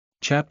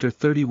Chapter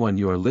 31.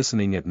 You are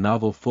listening at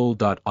Novel Full.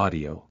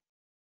 Audio.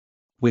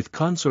 With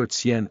Consort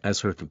Xian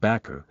as her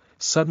backer,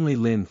 suddenly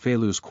Lin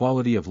Feilu's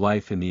quality of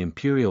life in the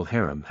imperial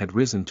harem had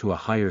risen to a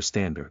higher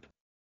standard.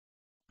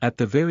 At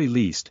the very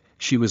least,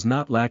 she was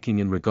not lacking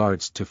in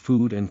regards to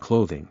food and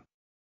clothing.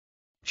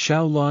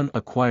 Xiao Lan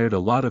acquired a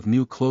lot of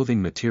new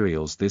clothing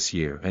materials this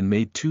year and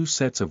made 2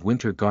 sets of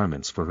winter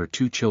garments for her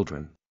 2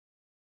 children.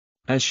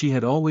 As she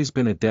had always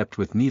been adept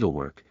with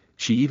needlework,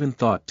 she even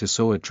thought to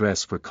sew a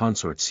dress for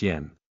Consort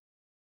Xian.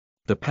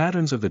 The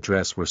patterns of the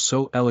dress were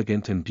so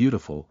elegant and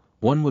beautiful,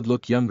 one would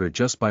look younger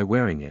just by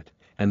wearing it,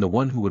 and the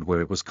one who would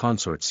wear it was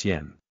Consort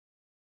Xian.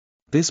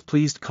 This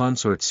pleased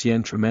Consort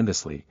Xian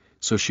tremendously,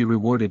 so she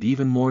rewarded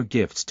even more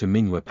gifts to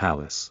Mingyue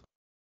Palace.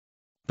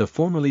 The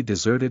formerly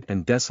deserted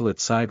and desolate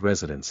side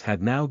residence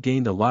had now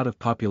gained a lot of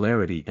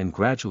popularity and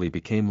gradually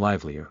became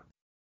livelier.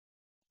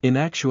 In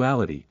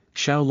actuality,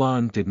 Xiao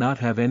Lan did not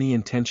have any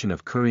intention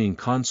of currying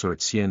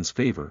Consort Xian's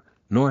favor,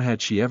 nor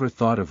had she ever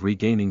thought of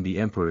regaining the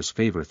emperor's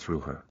favor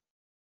through her.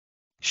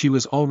 She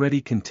was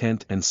already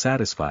content and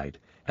satisfied,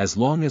 as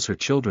long as her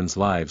children's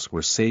lives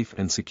were safe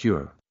and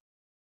secure.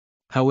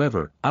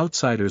 However,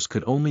 outsiders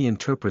could only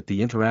interpret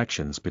the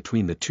interactions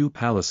between the 2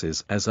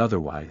 palaces as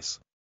otherwise.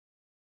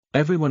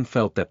 Everyone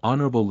felt that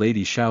Honorable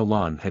Lady Xiao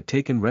Lan had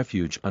taken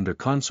refuge under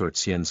Consort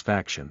Xian's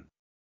faction.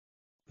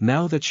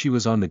 Now that she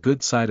was on the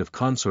good side of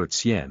Consort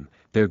Xian,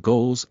 their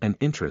goals and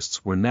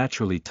interests were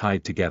naturally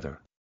tied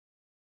together.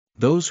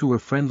 Those who were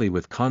friendly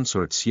with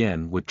Consort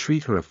Xian would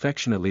treat her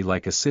affectionately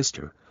like a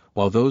sister,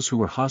 while those who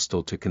were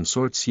hostile to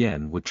Consort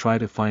Xian would try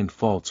to find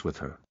faults with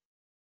her.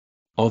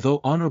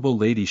 Although Honorable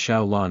Lady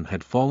Xiao Lan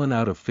had fallen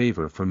out of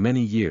favor for many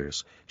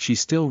years, she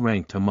still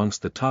ranked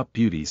amongst the top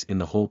beauties in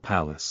the whole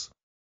palace.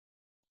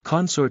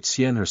 Consort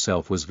Xian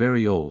herself was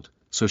very old,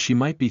 so she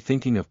might be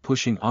thinking of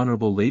pushing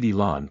Honorable Lady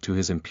Lan to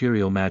His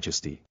Imperial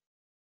Majesty.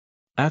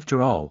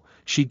 After all,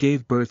 she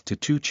gave birth to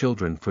 2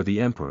 children for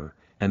the emperor,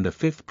 and the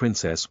 5th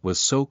princess was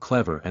so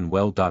clever and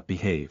well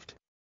behaved.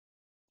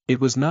 It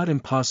was not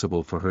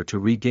impossible for her to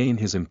regain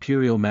His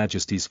Imperial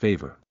Majesty's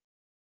favor.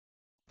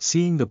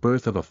 Seeing the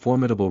birth of a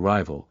formidable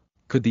rival,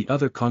 could the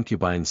other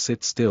concubines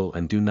sit still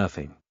and do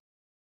nothing?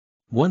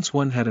 Once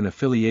one had an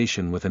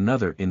affiliation with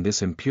another in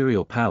this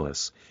imperial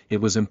palace,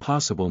 it was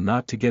impossible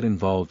not to get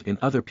involved in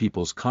other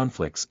people's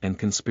conflicts and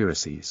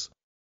conspiracies.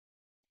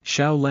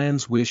 Xiao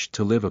Lan's wish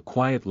to live a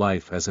quiet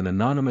life as an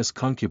anonymous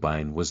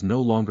concubine was no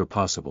longer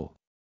possible.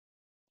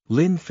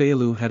 Lin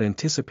Feilu had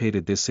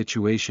anticipated this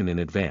situation in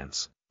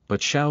advance, but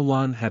Xiao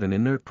Lan had an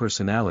inert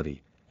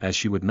personality, as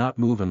she would not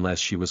move unless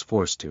she was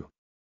forced to.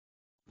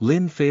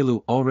 Lin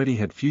Feilu already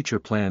had future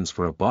plans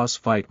for a boss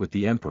fight with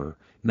the emperor.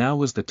 Now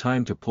was the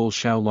time to pull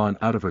Xiao Lan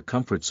out of her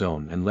comfort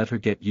zone and let her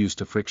get used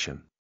to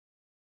friction.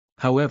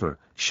 However,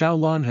 Xiao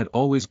Lan had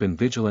always been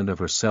vigilant of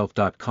her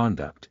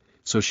self-conduct,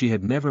 so she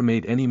had never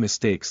made any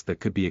mistakes that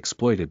could be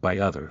exploited by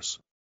others.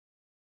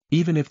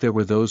 Even if there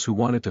were those who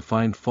wanted to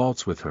find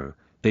faults with her,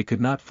 they could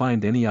not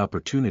find any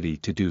opportunity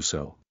to do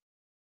so.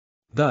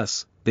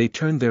 Thus, they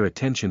turned their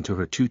attention to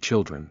her 2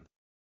 children.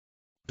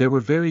 There were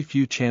very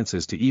few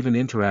chances to even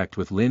interact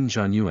with Lin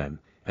Zhanyuan,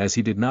 as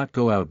he did not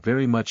go out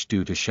very much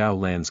due to Xiao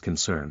Lan's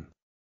concern.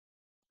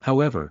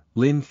 However,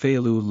 Lin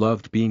Feilu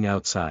loved being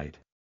outside.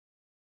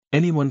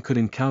 Anyone could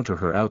encounter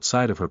her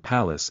outside of her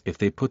palace if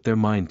they put their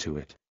mind to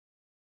it.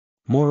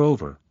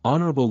 Moreover,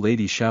 Honorable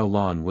Lady Xiao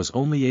Lan was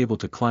only able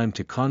to climb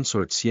to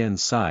Consort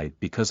Xian's side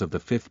because of the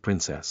 5th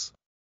princess.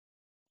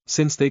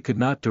 Since they could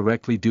not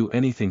directly do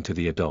anything to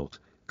the adult,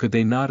 could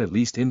they not at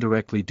least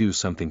indirectly do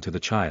something to the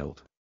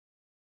child?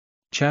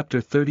 Chapter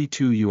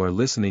 32. You are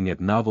listening at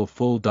Novel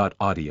Full.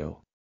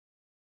 Audio.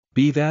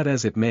 Be that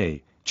as it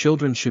may,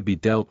 children should be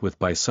dealt with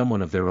by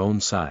someone of their own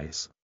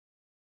size.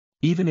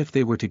 Even if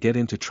they were to get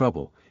into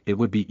trouble, it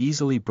would be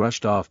easily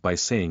brushed off by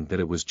saying that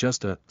it was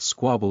just a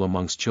squabble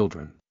amongst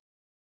children.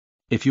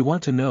 If you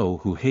want to know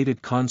who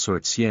hated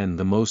Consort Xian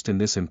the most in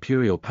this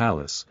imperial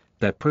palace,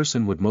 that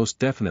person would most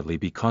definitely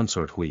be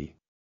Consort Hui.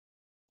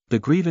 The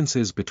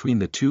grievances between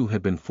the 2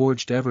 had been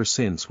forged ever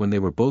since when they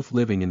were both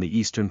living in the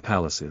eastern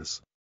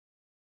palaces.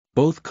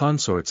 Both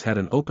consorts had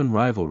an open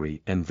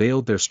rivalry and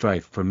veiled their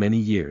strife for many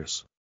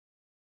years.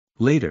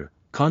 Later,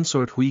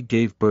 Consort Hui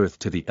gave birth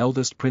to the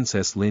eldest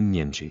princess Lin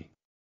Nianji.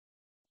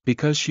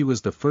 Because she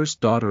was the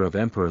first daughter of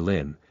Emperor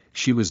Lin,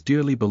 she was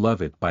dearly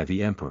beloved by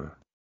the emperor.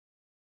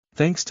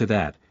 Thanks to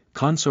that,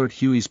 Consort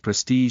Hui's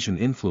prestige and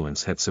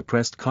influence had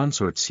suppressed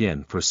Consort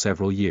Xian for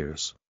several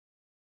years.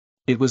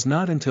 It was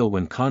not until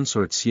when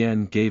Consort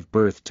Xian gave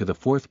birth to the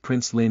 4th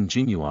Prince Lin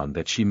Jingyuan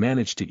that she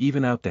managed to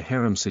even out the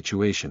harem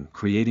situation,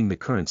 creating the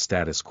current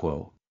status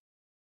quo.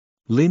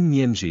 Lin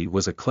Nianji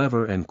was a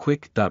clever and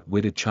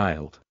quick-witted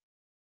child.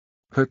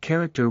 Her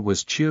character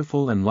was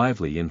cheerful and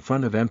lively in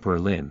front of Emperor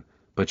Lin,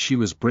 but she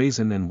was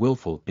brazen and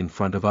willful in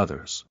front of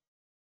others.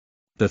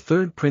 The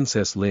 3rd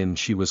Princess Lin,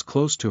 she was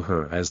close to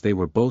her as they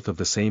were both of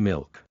the same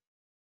ilk.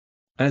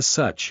 As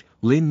such,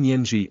 Lin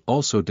Nianji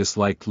also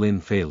disliked Lin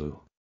Feilu.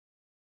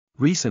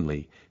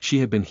 Recently, she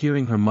had been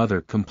hearing her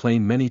mother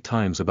complain many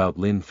times about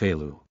Lin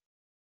Feilu.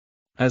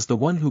 As the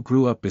one who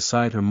grew up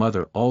beside her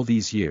mother all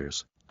these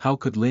years, how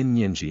could Lin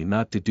Yanji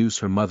not deduce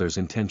her mother's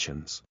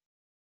intentions?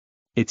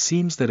 It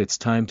seems that it's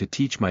time to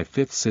teach my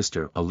fifth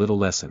sister a little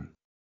lesson.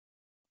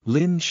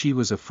 Lin Shi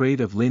was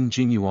afraid of Lin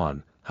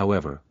Jingyuan,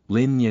 however,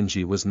 Lin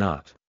Yanji was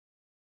not.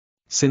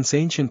 Since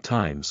ancient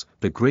times,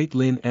 the great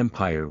Lin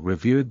Empire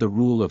revered the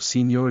rule of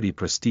seniority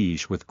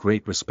prestige with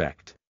great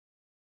respect.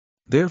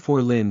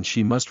 Therefore Lin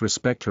Shi must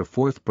respect her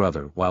fourth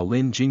brother while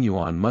Lin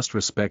Jingyuan must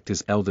respect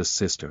his eldest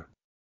sister.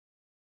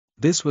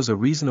 This was a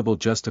reasonable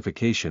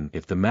justification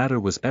if the matter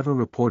was ever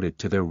reported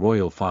to their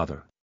royal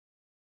father.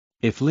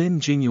 If Lin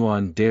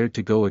Jingyuan dared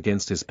to go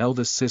against his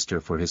eldest sister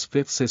for his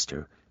fifth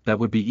sister, that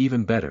would be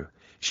even better.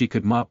 She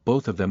could mop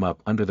both of them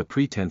up under the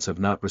pretense of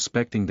not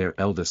respecting their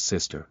eldest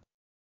sister.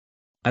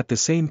 At the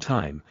same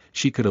time,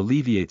 she could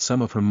alleviate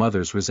some of her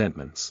mother's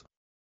resentments.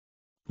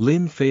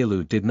 Lin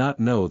Feilu did not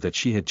know that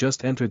she had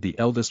just entered the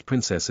eldest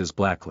princess's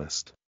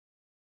blacklist.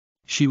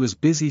 She was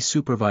busy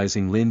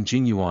supervising Lin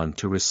Jingyuan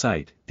to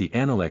recite the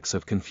Analects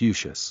of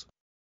Confucius.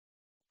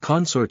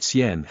 Consort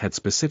Xian had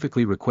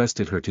specifically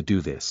requested her to do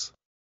this.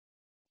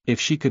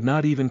 If she could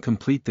not even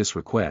complete this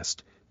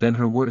request, then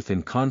her worth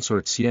in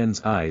Consort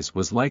Xian's eyes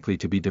was likely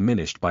to be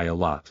diminished by a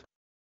lot.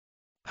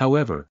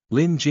 However,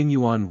 Lin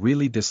Jingyuan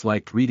really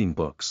disliked reading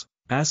books.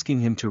 Asking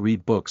him to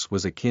read books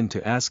was akin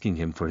to asking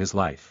him for his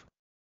life.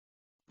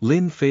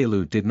 Lin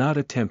Feilu did not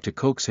attempt to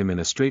coax him in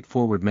a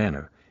straightforward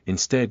manner,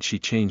 instead she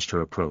changed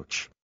her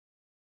approach.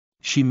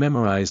 She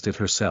memorized it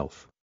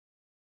herself.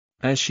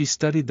 As she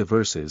studied the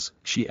verses,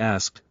 she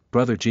asked,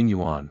 "Brother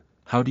Jingyuan,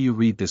 how do you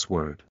read this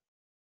word?"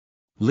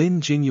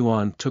 Lin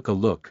Jingyuan took a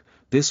look.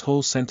 This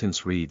whole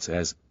sentence reads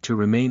as, to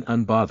remain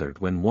unbothered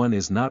when one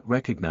is not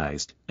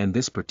recognized, and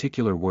this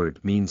particular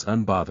word means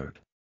unbothered.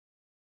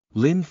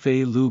 Lin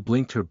Fei Lu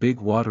blinked her big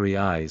watery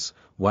eyes.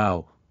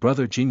 Wow,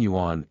 Brother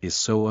Jingyuan is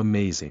so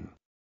amazing.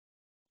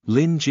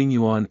 Lin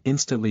Jingyuan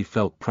instantly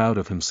felt proud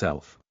of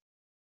himself.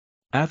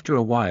 After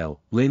a while,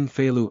 Lin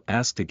Feilu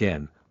asked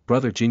again,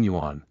 "Brother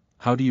Jingyuan,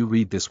 how do you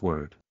read this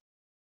word?"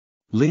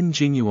 Lin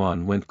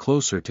Jingyuan went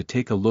closer to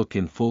take a look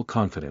in full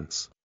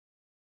confidence.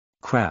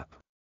 Crap.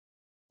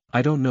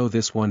 I don't know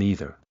this one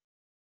either.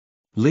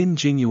 Lin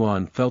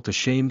Jingyuan felt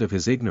ashamed of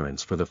his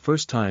ignorance for the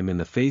first time in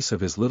the face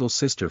of his little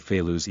sister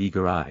Feilu's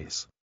eager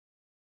eyes.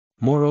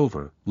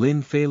 Moreover,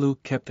 Lin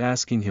Feilu kept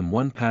asking him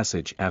one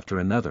passage after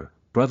another,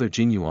 "Brother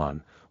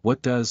Jingyuan,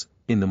 what does,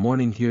 in the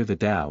morning hear the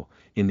Tao,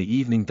 in the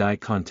evening die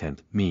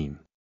content, mean?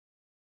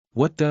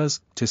 What does,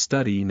 to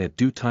study and at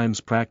due times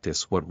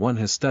practice what one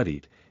has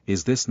studied,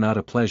 is this not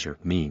a pleasure,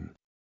 mean?"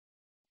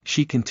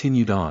 She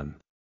continued on.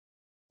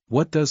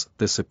 What does,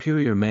 the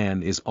superior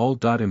man is all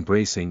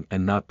embracing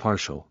and not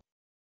partial?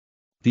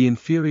 The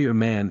inferior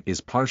man is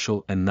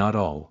partial and not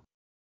all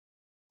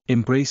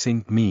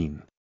embracing,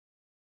 mean?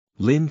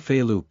 Lin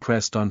Feilu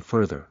pressed on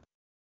further.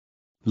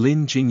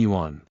 Lin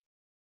Jingyuan.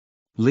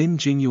 Lin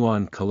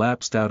Jingyuan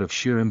collapsed out of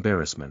sheer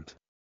embarrassment.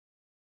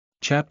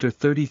 Chapter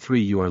 33.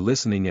 You are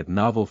listening at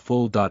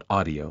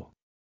novelfull.audio.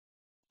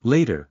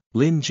 Later,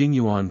 Lin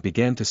Jingyuan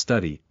began to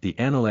study the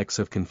Analects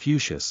of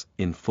Confucius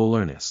in full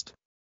earnest.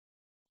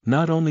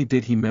 Not only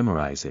did he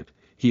memorize it,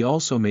 he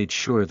also made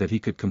sure that he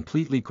could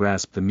completely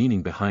grasp the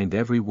meaning behind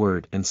every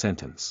word and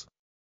sentence.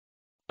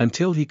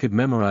 Until he could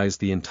memorize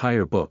the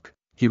entire book,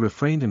 he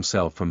refrained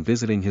himself from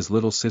visiting his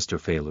little sister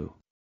Feilu.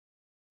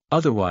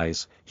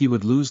 Otherwise, he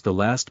would lose the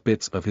last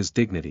bits of his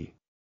dignity.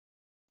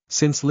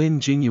 Since Lin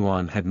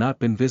Jingyuan had not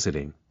been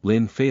visiting,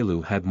 Lin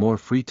Feilu had more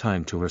free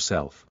time to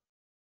herself.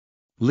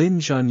 Lin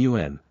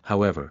Zhanyuan,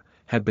 however,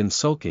 had been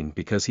sulking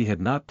because he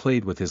had not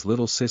played with his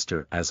little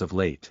sister as of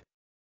late.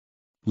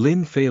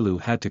 Lin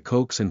Feilu had to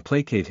coax and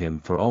placate him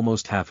for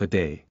almost half a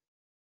day.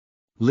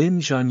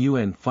 Lin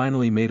Zhanyuan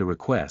finally made a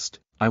request,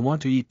 "I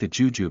want to eat the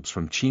jujubes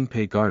from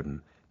Qinpei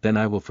Garden, then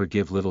I will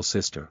forgive little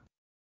sister."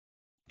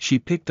 She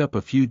picked up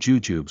a few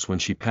jujubes when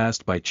she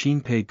passed by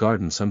Qinpei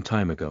Garden some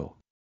time ago.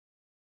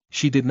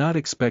 She did not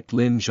expect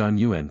Lin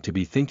Zhanyuan to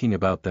be thinking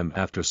about them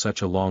after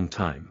such a long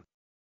time.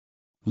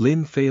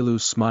 Lin Feilu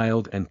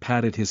smiled and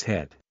patted his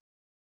head.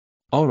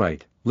 "All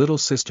right, little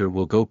sister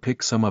will go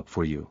pick some up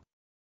for you.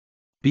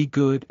 Be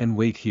good and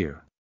wait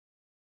here."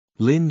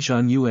 Lin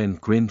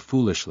Zhanyuan grinned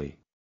foolishly.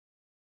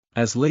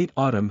 As late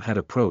autumn had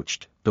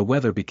approached, the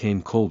weather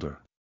became colder.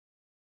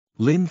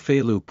 Lin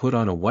Feilu put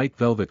on a white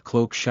velvet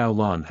cloak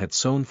Xiaolan had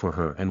sewn for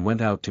her and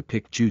went out to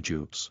pick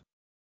jujubes.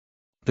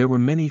 There were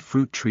many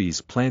fruit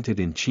trees planted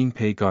in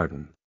Qinpei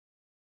Garden.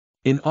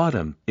 In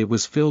autumn, it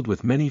was filled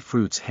with many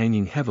fruits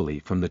hanging heavily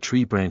from the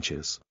tree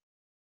branches.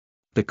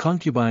 The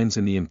concubines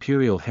in the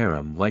imperial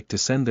harem liked to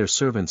send their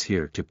servants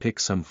here to pick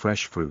some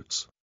fresh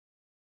fruits.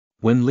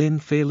 When Lin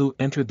Feilu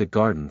entered the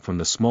garden from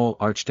the small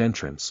arched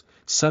entrance,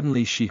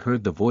 suddenly she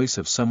heard the voice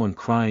of someone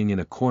crying in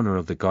a corner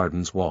of the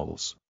garden's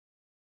walls.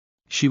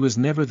 She was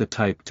never the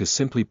type to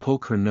simply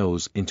poke her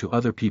nose into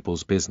other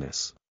people's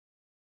business.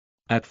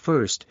 At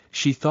first,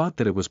 she thought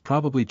that it was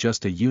probably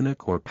just a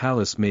eunuch or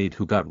palace maid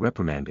who got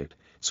reprimanded,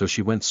 so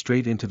she went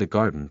straight into the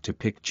garden to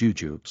pick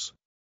jujubes.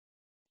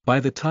 By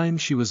the time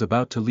she was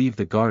about to leave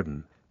the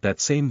garden, that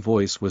same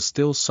voice was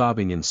still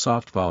sobbing in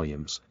soft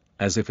volumes,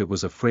 as if it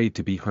was afraid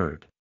to be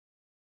heard.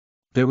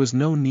 There was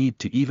no need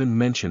to even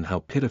mention how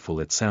pitiful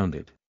it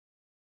sounded.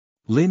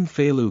 Lin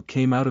Feilu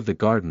came out of the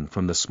garden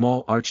from the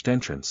small arched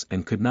entrance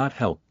and could not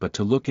help but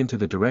to look into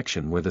the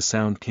direction where the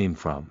sound came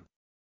from.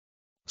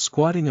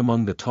 Squatting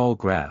among the tall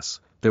grass,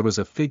 there was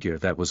a figure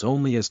that was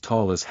only as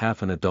tall as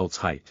half an adult's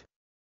height.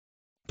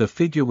 The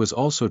figure was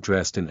also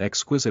dressed in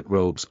exquisite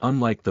robes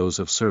unlike those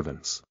of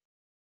servants.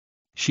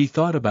 She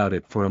thought about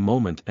it for a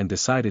moment and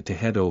decided to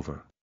head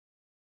over.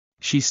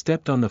 She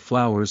stepped on the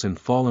flowers and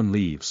fallen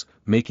leaves,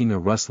 making a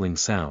rustling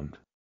sound.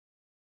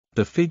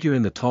 The figure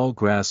in the tall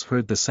grass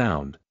heard the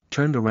sound,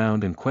 turned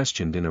around and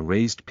questioned in a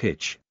raised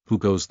pitch, "Who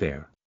goes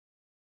there?"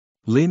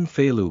 Lin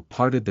Feilu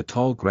parted the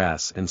tall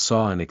grass and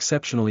saw an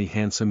exceptionally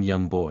handsome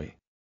young boy.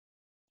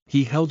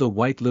 He held a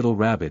white little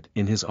rabbit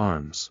in his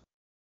arms.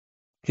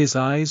 His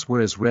eyes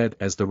were as red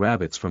as the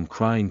rabbit's from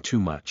crying too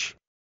much.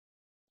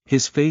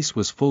 His face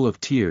was full of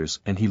tears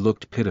and he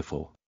looked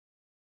pitiful.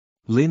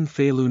 Lin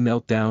Feilu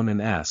knelt down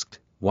and asked,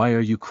 "Why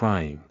are you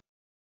crying?"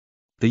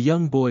 The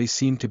young boy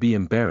seemed to be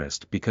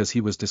embarrassed because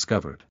he was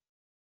discovered.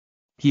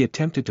 He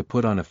attempted to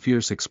put on a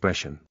fierce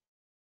expression.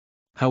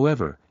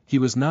 However, he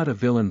was not a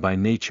villain by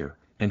nature,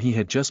 and he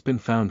had just been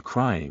found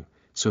crying,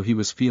 so he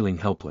was feeling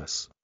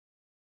helpless.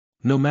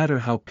 No matter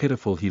how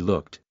pitiful he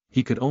looked,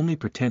 he could only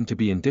pretend to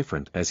be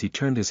indifferent as he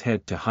turned his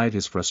head to hide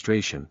his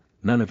frustration.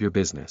 "None of your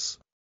business."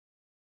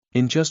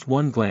 In just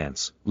one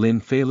glance,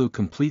 Lin Feilu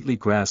completely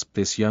grasped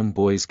this young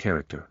boy's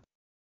character.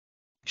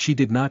 She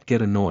did not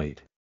get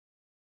annoyed.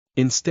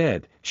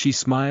 Instead, she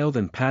smiled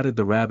and patted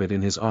the rabbit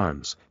in his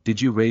arms.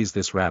 "Did you raise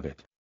this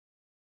rabbit?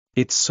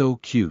 It's so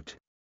cute."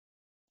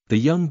 The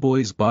young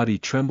boy's body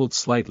trembled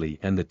slightly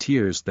and the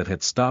tears that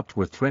had stopped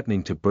were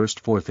threatening to burst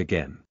forth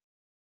again.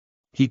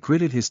 He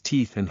gritted his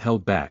teeth and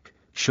held back,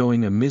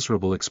 showing a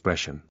miserable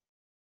expression.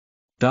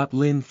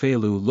 Lin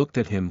Feilu looked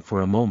at him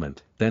for a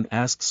moment, then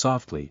asked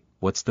softly,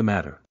 "What's the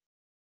matter?"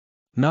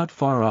 Not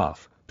far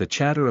off, the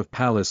chatter of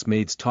palace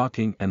maids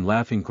talking and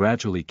laughing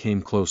gradually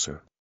came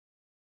closer.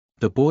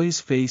 The boy's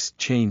face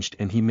changed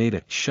and he made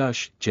a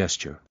 "shush"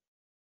 gesture.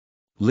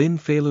 Lin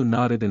Feilu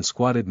nodded and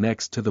squatted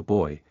next to the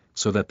boy,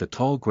 so that the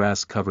tall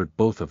grass covered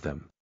both of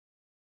them.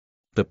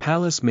 The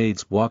palace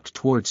maids walked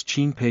towards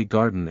Qingpei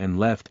Garden and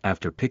left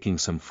after picking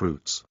some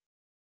fruits.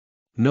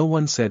 No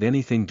one said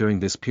anything during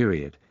this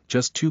period,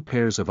 just two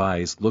pairs of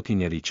eyes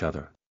looking at each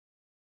other.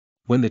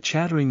 When the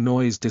chattering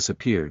noise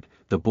disappeared,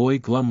 the boy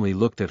glumly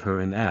looked at her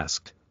and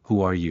asked,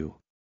 "Who are you?"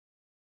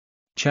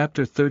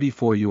 Chapter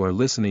 34. You are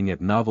listening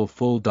at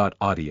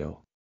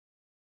novelfull.audio.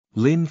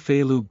 Lin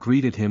Feilu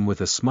greeted him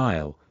with a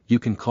smile. "You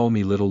can call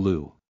me Little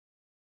Lu."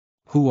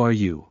 "Who are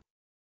you?"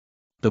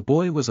 The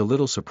boy was a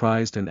little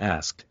surprised and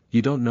asked,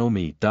 "You don't know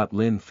me?"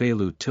 Lin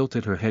Feilu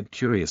tilted her head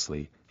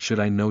curiously, "Should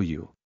I know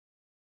you?"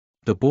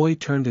 The boy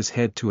turned his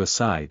head to a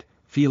side,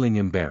 feeling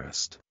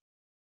embarrassed.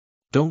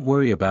 "Don't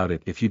worry about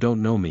it if you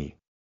don't know me."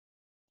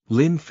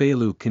 Lin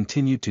Feilu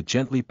continued to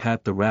gently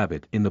pat the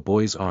rabbit in the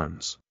boy's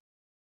arms.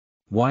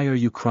 "Why are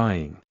you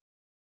crying?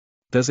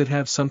 Does it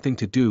have something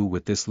to do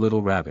with this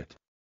little rabbit?"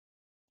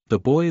 The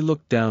boy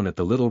looked down at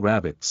the little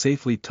rabbit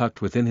safely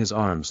tucked within his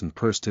arms and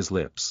pursed his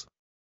lips.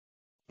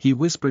 He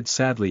whispered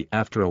sadly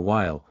after a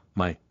while,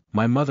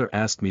 My mother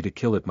asked me to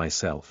kill it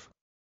myself."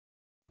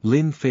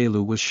 Lin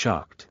Feilu was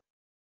shocked.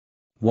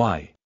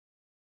 "Why?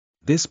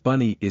 This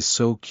bunny is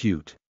so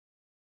cute.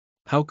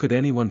 How could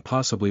anyone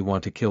possibly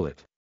want to kill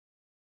it?"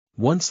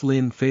 Once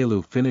Lin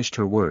Feilu finished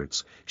her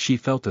words, she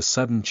felt a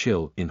sudden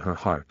chill in her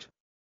heart.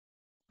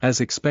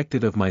 "As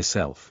expected of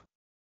myself."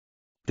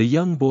 The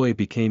young boy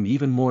became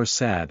even more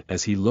sad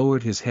as he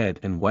lowered his head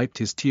and wiped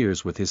his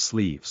tears with his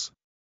sleeves.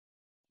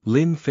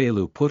 Lin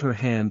Feilu put her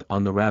hand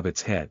on the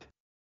rabbit's head.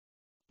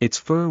 Its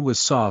fur was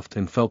soft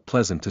and felt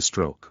pleasant to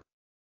stroke.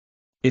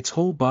 Its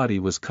whole body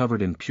was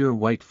covered in pure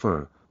white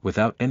fur,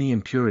 without any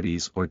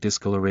impurities or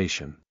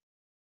discoloration.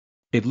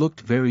 It looked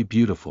very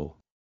beautiful.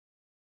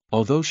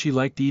 Although she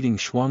liked eating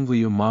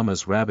Shuangliu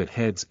Mama's rabbit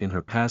heads in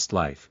her past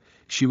life,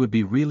 she would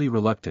be really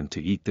reluctant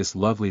to eat this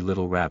lovely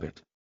little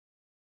rabbit.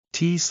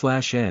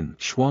 T/N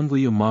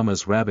Shuangliu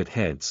Mama's rabbit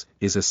heads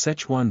is a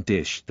Sichuan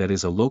dish that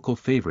is a local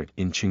favorite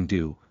in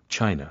Chengdu,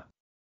 China.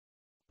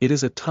 It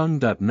is a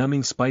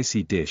tongue-numbing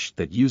spicy dish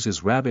that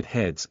uses rabbit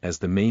heads as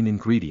the main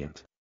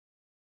ingredient.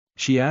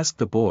 She asked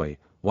the boy,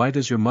 "Why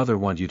does your mother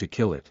want you to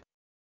kill it?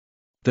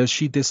 Does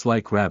she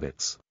dislike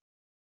rabbits?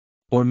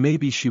 Or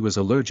maybe she was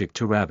allergic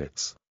to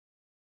rabbits?"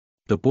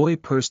 The boy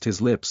pursed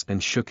his lips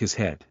and shook his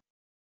head.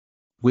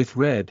 With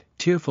red,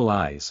 tearful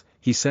eyes,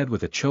 he said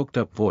with a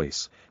choked-up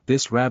voice,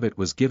 "This rabbit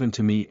was given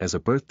to me as a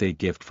birthday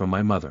gift from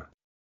my mother.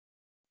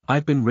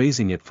 I've been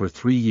raising it for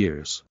 3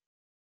 years.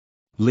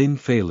 Lin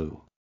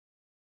Feilu.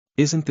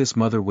 Isn't this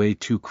mother way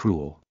too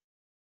cruel?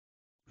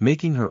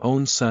 Making her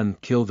own son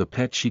kill the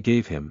pet she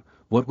gave him,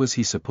 what was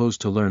he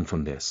supposed to learn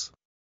from this?"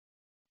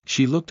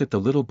 She looked at the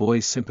little boy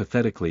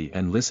sympathetically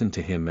and listened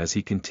to him as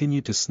he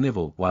continued to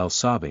snivel while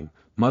sobbing.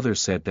 "Mother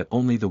said that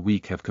only the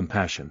weak have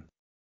compassion.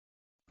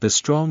 The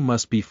strong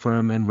must be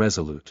firm and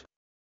resolute.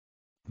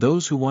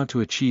 Those who want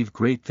to achieve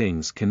great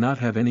things cannot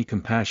have any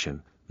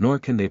compassion, nor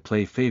can they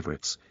play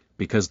favorites,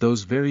 because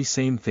those very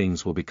same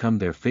things will become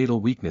their fatal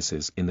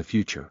weaknesses in the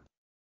future.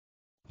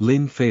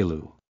 Lin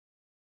Feilu.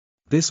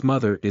 This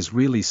mother is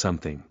really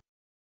something.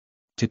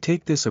 To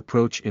take this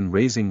approach in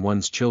raising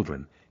one's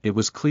children, it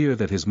was clear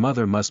that his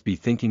mother must be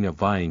thinking of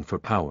vying for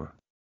power.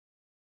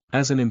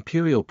 As an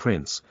imperial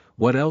prince,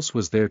 what else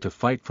was there to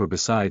fight for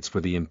besides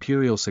for the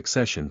imperial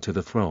succession to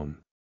the throne?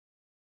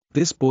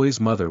 This boy's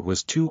mother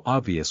was too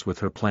obvious with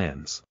her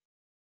plans.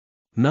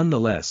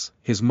 Nonetheless,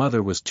 his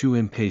mother was too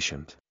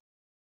impatient.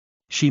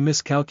 She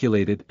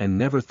miscalculated and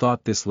never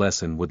thought this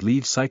lesson would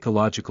leave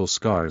psychological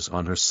scars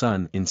on her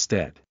son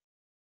instead.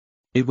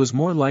 It was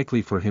more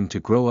likely for him to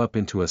grow up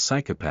into a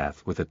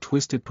psychopath with a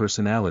twisted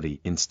personality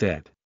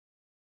instead.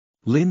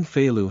 Lin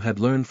Feilu had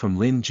learned from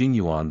Lin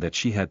Jingyuan that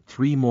she had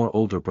 3 more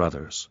older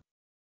brothers.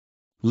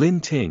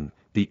 Lin Ting,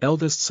 the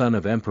eldest son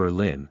of Emperor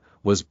Lin,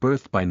 was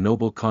birthed by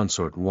noble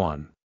consort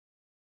Wan.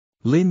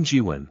 Lin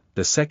Jiwen,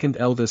 the second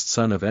eldest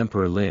son of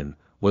Emperor Lin,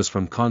 was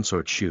from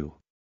consort Shu.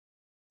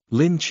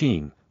 Lin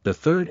Qing, the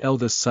third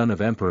eldest son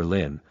of Emperor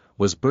Lin,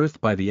 was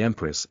birthed by the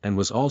empress and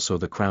was also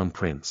the crown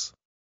prince.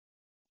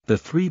 The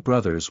 3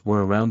 brothers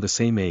were around the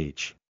same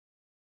age.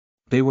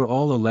 They were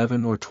all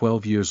 11 or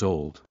 12 years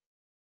old.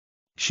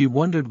 She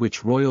wondered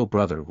which royal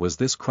brother was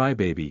this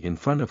crybaby in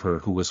front of her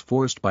who was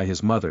forced by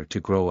his mother to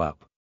grow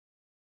up.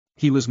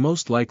 He was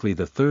most likely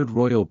the 3rd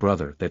royal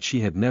brother that she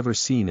had never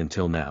seen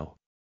until now.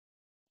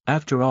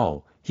 After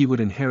all, he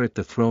would inherit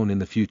the throne in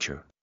the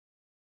future.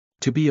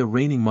 To be a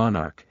reigning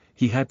monarch,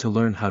 he had to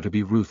learn how to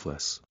be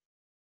ruthless.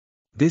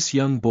 This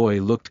young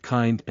boy looked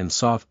kind and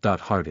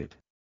soft-hearted.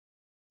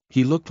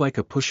 He looked like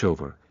a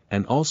pushover,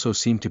 and also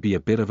seemed to be a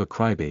bit of a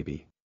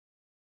crybaby.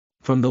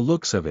 From the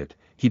looks of it,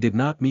 he did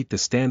not meet the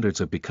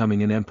standards of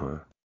becoming an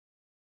emperor.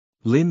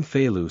 Lin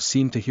Feilu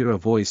seemed to hear a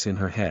voice in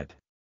her head.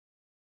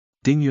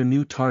 Ding, your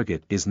new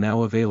target is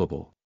now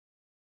available.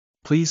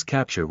 Please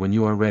capture when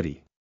you are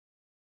ready.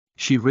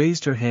 She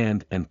raised her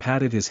hand and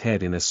patted his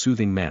head in a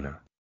soothing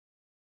manner.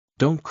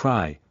 Don't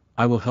cry,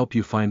 I will help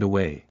you find a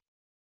way.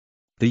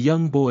 The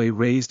young boy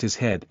raised his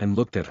head and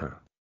looked at her.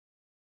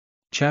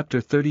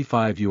 Chapter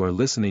 35. You are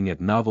listening at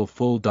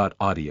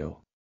novelfull.audio.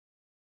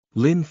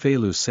 Lin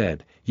Feilu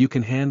said, you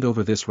can hand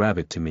over this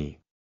rabbit to me.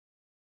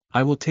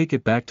 I will take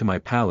it back to my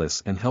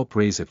palace and help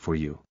raise it for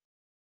you.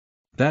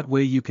 That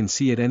way you can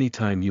see it any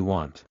time you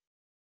want.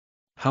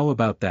 How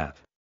about that?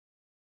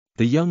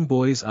 The young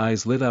boy's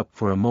eyes lit up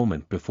for a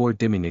moment before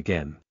dimming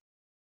again.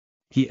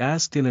 He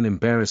asked in an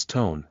embarrassed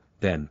tone,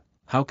 then,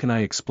 how can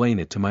I explain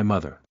it to my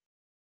mother?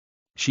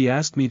 She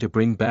asked me to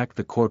bring back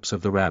the corpse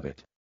of the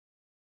rabbit.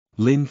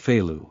 Lin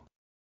Feilu.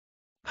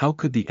 How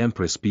could the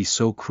empress be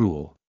so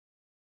cruel?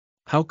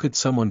 How could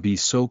someone be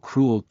so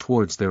cruel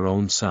towards their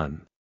own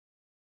son?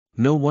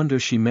 No wonder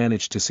she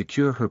managed to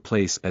secure her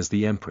place as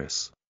the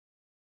empress.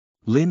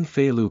 Lin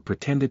Feilu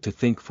pretended to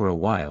think for a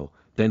while,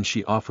 then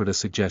she offered a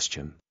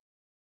suggestion.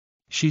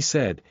 She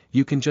said,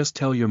 you can just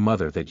tell your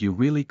mother that you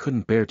really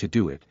couldn't bear to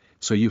do it,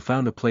 so you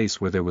found a place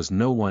where there was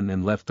no one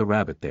and left the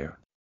rabbit there.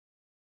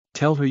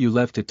 Tell her you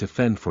left it to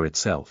fend for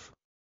itself.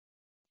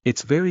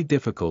 It's very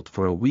difficult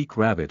for a weak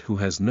rabbit who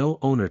has no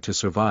owner to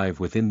survive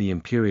within the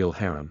imperial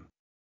harem.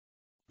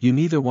 You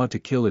neither want to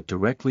kill it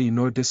directly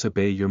nor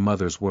disobey your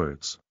mother's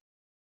words.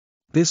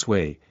 This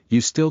way,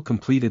 you still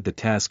completed the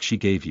task she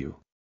gave you.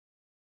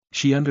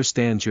 She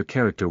understands your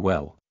character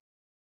well.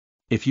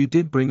 If you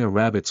did bring a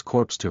rabbit's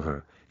corpse to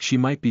her, she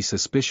might be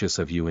suspicious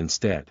of you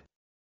instead.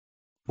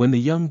 When the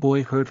young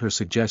boy heard her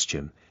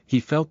suggestion, he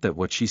felt that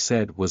what she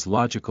said was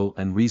logical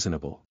and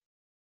reasonable.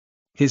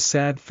 His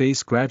sad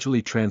face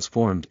gradually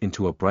transformed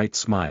into a bright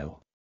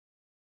smile.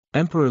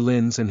 Emperor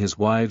Lin's and his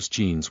wife's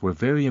genes were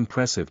very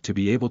impressive to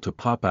be able to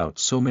pop out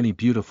so many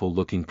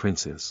beautiful-looking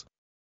princes.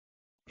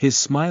 His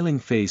smiling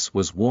face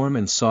was warm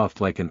and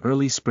soft like an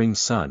early spring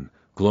sun,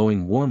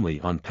 glowing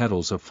warmly on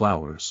petals of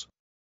flowers.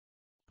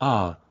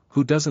 Ah,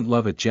 who doesn't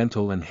love a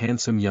gentle and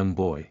handsome young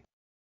boy?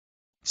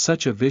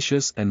 Such a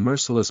vicious and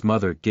merciless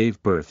mother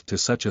gave birth to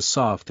such a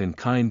soft and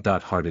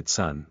kind-hearted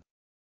son.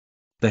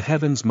 The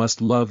heavens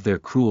must love their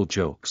cruel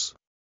jokes.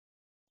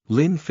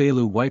 Lin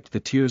Feilu wiped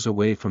the tears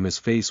away from his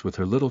face with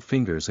her little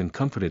fingers and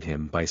comforted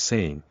him by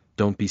saying,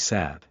 don't be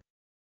sad.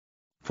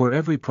 For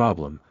every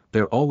problem,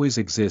 there always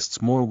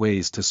exists more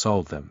ways to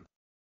solve them.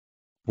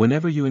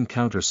 Whenever you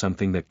encounter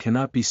something that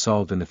cannot be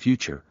solved in the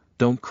future,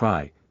 don't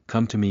cry,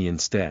 come to me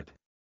instead.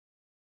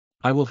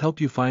 I will help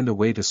you find a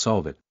way to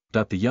solve it.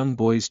 The young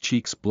boy's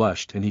cheeks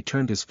blushed and he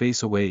turned his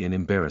face away in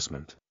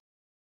embarrassment.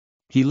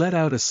 He let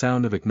out a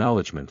sound of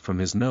acknowledgement from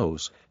his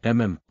nose.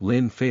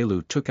 Lin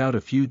Feilu took out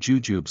a few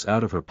jujubes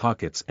out of her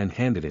pockets and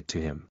handed it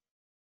to him.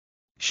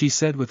 She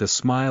said with a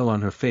smile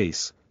on her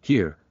face,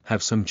 here,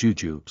 have some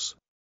jujubes.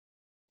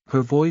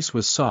 Her voice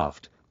was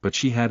soft, but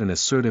she had an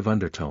assertive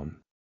undertone.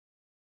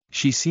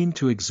 She seemed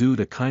to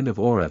exude a kind of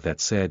aura that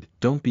said,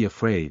 don't be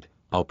afraid,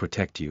 I'll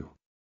protect you.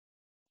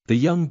 The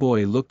young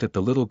boy looked at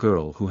the little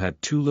girl who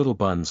had 2 little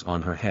buns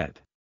on her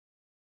head.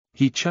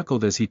 He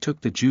chuckled as he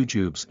took the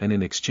jujubes and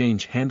in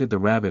exchange handed the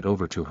rabbit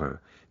over to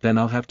her. Then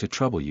I'll have to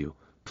trouble you,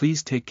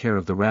 please take care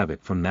of the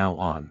rabbit from now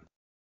on.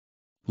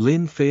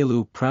 Lin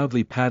Feilu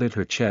proudly patted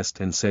her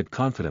chest and said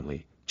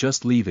confidently,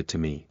 just leave it to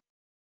me.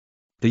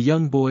 The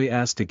young boy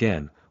asked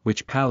again,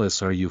 which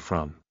palace are you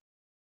from?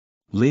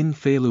 Lin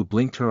Feilu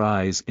blinked her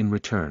eyes in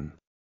return.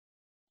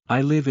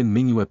 I live in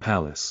Mingyue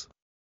Palace.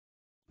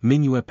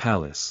 Mingyue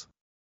Palace.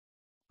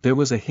 There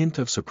was a hint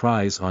of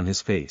surprise on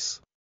his face.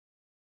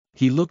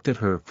 He looked at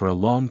her for a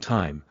long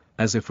time,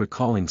 as if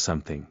recalling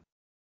something.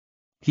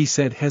 He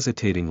said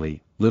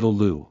hesitatingly, Little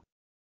Lu.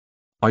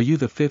 Are you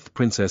the fifth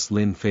Princess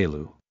Lin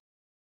Feilu?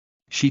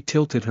 She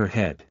tilted her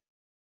head.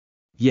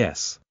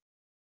 Yes.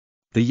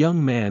 The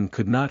young man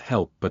could not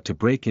help but to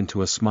break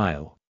into a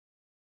smile.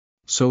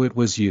 So it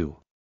was you.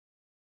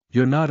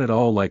 You're not at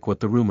all like what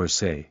the rumors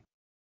say.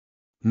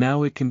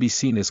 Now it can be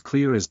seen as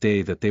clear as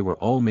day that they were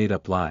all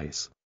made-up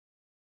lies.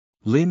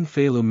 Lin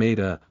Feilu made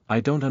a,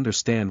 I don't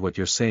understand what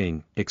you're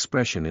saying,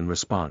 expression in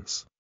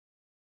response.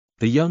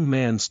 The young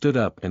man stood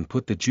up and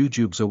put the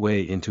jujubes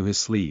away into his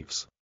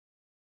sleeves.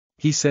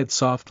 He said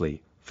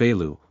softly,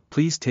 Feilu,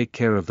 please take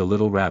care of the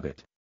little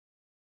rabbit.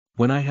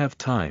 When I have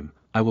time,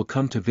 I will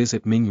come to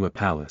visit Mingyue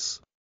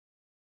Palace.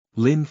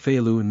 Lin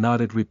Feilu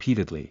nodded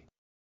repeatedly.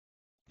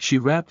 She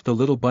wrapped the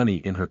little bunny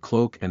in her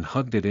cloak and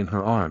hugged it in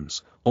her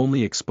arms,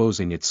 only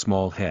exposing its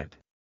small head.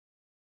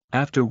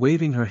 After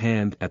waving her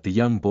hand at the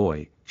young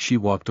boy, she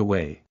walked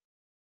away.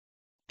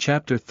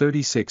 Chapter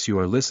 36. You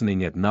are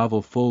listening at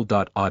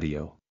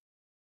novelfull.audio.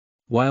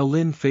 While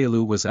Lin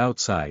Feilu was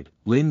outside,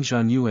 Lin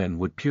Zhanyuan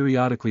would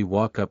periodically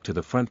walk up to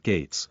the front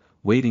gates,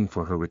 waiting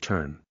for her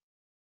return.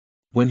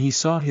 When he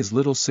saw his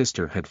little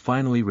sister had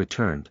finally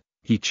returned,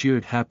 he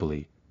cheered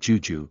happily,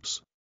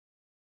 Jujubes.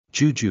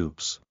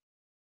 Jujubes.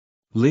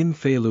 Lin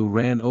Feilu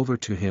ran over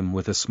to him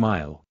with a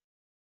smile.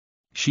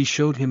 She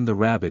showed him the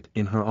rabbit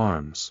in her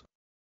arms.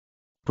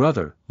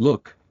 Brother,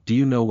 look, do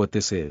you know what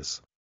this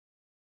is?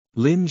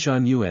 Lin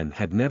Zhanyuan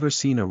had never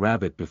seen a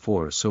rabbit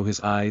before, so his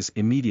eyes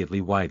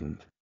immediately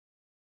widened.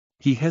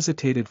 He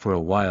hesitated for a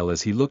while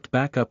as he looked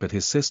back up at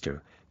his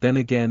sister, then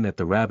again at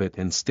the rabbit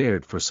and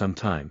stared for some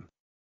time.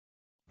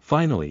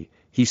 Finally,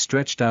 he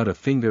stretched out a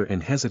finger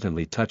and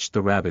hesitantly touched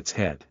the rabbit's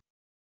head.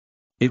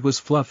 It was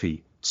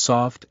fluffy,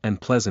 soft and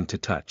pleasant to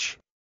touch.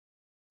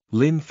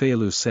 Lin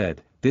Feilu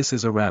said, This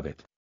is a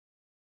rabbit.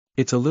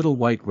 It's a little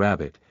white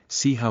rabbit,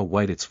 see how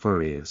white its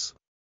fur is.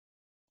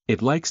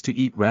 It likes to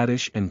eat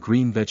radish and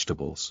green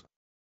vegetables.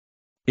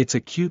 It's a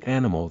cute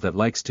animal that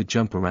likes to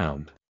jump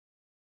around.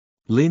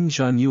 Lin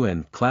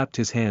Zhanyuan clapped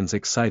his hands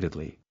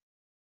excitedly.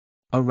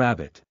 A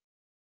rabbit.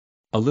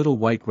 A little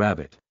white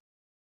rabbit.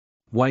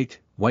 White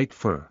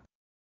fur.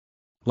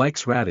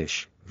 Likes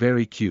radish,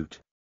 very cute.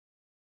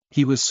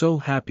 He was so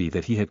happy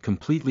that he had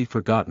completely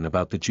forgotten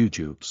about the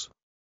jujubes.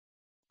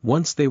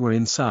 Once they were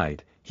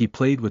inside, he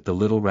played with the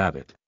little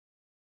rabbit.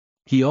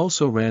 He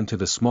also ran to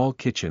the small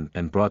kitchen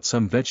and brought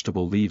some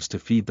vegetable leaves to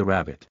feed the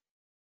rabbit.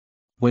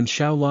 When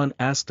Xiaolan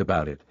asked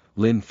about it,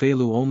 Lin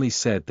Feilu only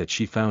said that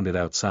she found it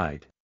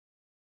outside.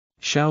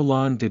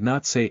 Xiaolan did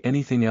not say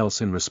anything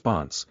else in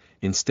response,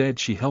 instead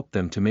she helped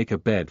them to make a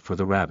bed for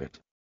the rabbit.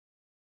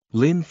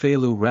 Lin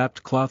Feilu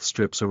wrapped cloth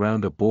strips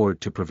around a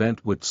board to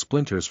prevent wood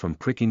splinters from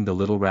pricking the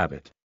little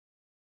rabbit.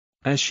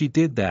 As she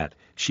did that,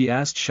 she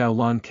asked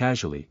Xiaolan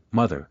casually,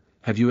 Mother,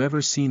 have you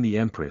ever seen the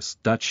Empress?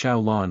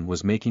 Xiaolan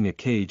was making a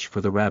cage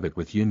for the rabbit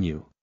with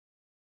Yunyu.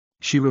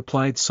 She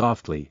replied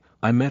softly,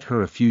 I met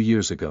her a few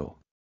years ago.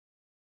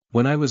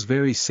 When I was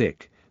very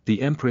sick,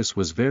 the Empress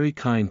was very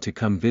kind to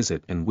come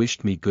visit and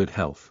wished me good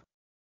health.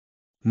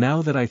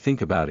 Now that I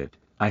think about it,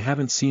 I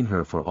haven't seen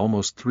her for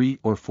almost 3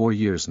 or 4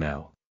 years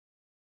now.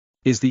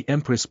 Is the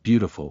Empress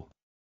beautiful?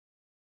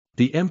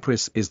 The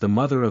Empress is the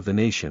mother of the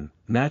nation,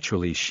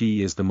 naturally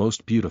she is the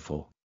most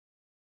beautiful.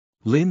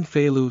 Lin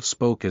Feilu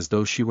spoke as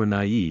though she were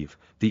naive,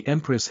 the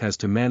Empress has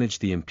to manage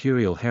the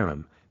imperial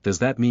harem, does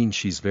that mean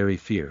she's very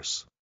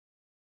fierce?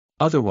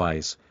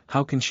 Otherwise,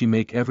 how can she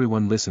make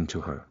everyone listen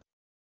to her?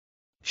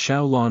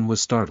 Xiaolan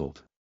was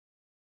startled.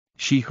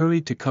 She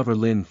hurried to cover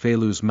Lin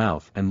Feilu's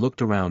mouth and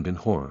looked around in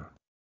horror.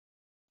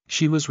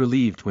 She was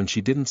relieved when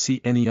she didn't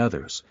see any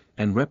others,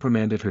 and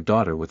reprimanded her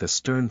daughter with a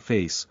stern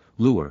face,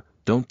 Luer,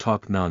 don't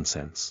talk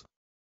nonsense.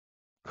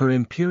 Her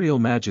Imperial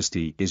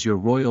Majesty is your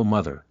royal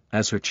mother,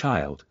 as her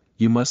child,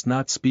 you must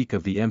not speak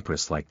of the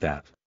Empress like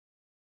that.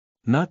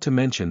 Not to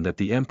mention that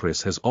the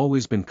Empress has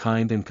always been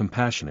kind and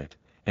compassionate,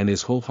 and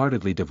is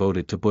wholeheartedly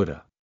devoted to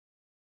Buddha.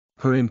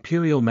 Her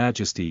Imperial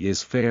Majesty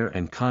is fair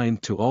and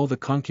kind to all the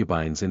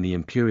concubines in the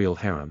Imperial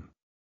harem.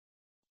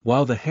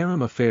 While the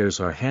harem affairs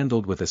are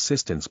handled with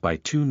assistance by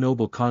 2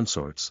 noble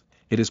consorts,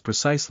 it is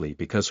precisely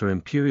because Her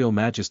Imperial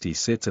Majesty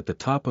sits at the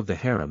top of the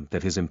harem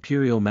that His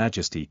Imperial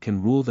Majesty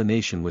can rule the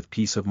nation with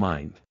peace of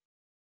mind.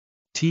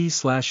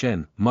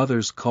 T/N,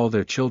 mothers call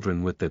their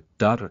children with the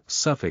daughter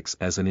suffix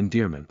as an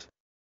endearment.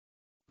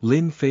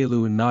 Lin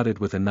Feilu nodded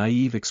with a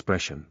naive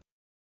expression.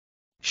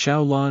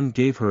 Xiaolan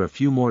gave her a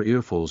few more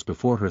earfuls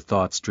before her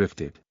thoughts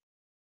drifted.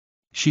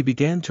 She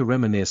began to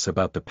reminisce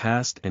about the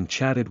past and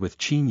chatted with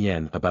Qin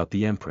Yan about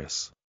the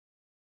Empress.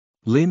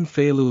 Lin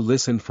Feilu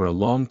listened for a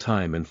long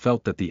time and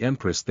felt that the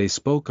Empress they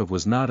spoke of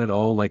was not at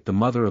all like the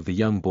mother of the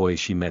young boy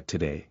she met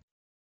today.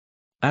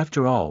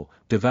 After all,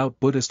 devout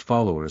Buddhist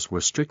followers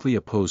were strictly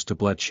opposed to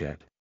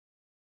bloodshed.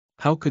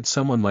 How could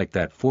someone like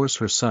that force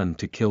her son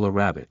to kill a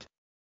rabbit?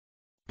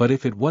 But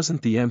if it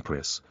wasn't the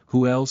Empress,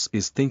 who else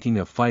is thinking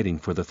of fighting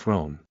for the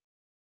throne?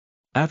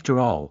 After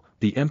all,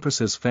 the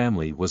Empress's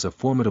family was a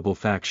formidable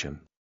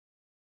faction.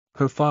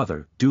 Her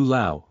father, Du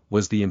Lao,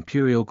 was the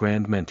imperial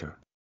Grand Mentor.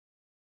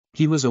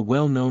 He was a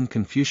well-known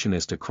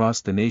Confucianist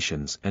across the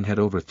nations and had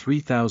over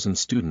 3,000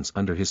 students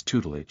under his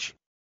tutelage.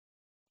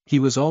 He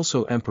was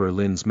also Emperor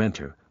Lin's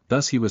mentor,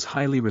 thus he was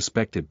highly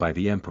respected by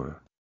the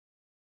emperor.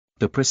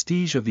 The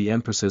prestige of the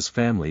Empress's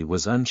family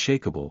was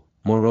unshakable.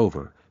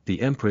 Moreover,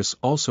 the Empress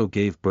also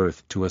gave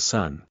birth to a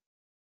son.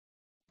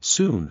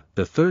 Soon,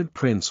 the third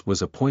prince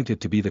was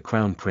appointed to be the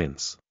crown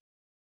prince.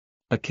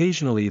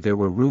 Occasionally there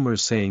were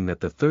rumors saying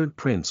that the third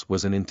prince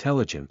was an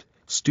intelligent,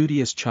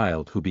 studious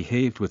child who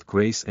behaved with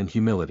grace and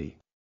humility.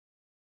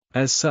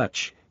 As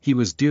such, he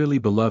was dearly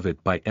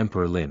beloved by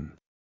Emperor Lin.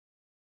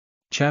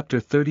 Chapter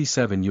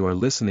 37 You are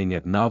listening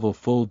at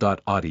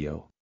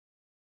novelfull.audio.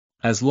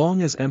 As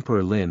long as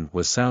Emperor Lin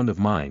was sound of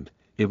mind,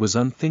 it was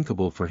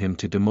unthinkable for him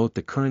to demote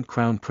the current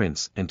crown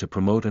prince and to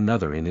promote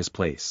another in his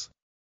place.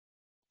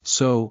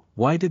 So,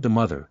 why did the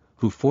mother,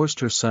 who forced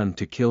her son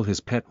to kill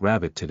his pet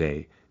rabbit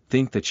today,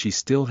 think that she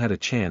still had a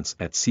chance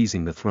at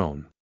seizing the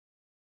throne?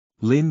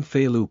 Lin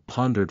Feilu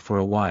pondered for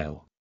a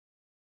while.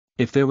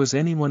 If there was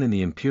anyone in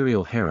the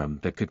imperial harem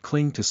that could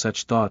cling to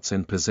such thoughts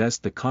and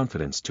possessed the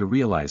confidence to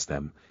realize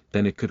them,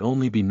 then it could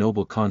only be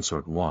noble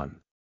consort Wan.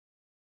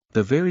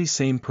 The very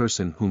same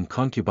person whom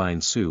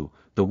concubine Su,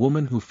 the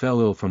woman who fell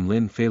ill from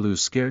Lin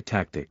Feilu's scare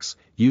tactics,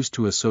 used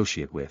to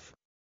associate with.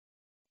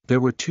 There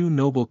were two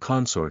noble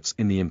consorts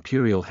in the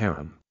imperial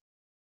harem.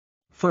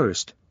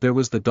 First, there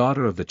was the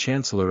daughter of the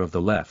chancellor of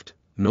the left,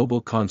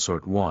 noble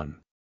consort Wan.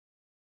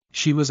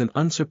 She was an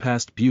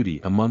unsurpassed beauty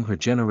among her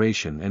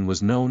generation and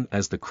was known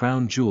as the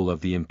crown jewel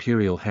of the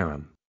imperial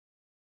harem.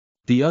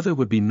 The other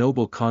would be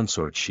noble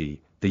consort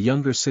Shi, the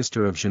younger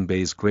sister of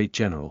Zhenbei's great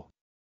general.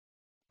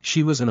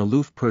 She was an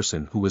aloof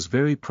person who was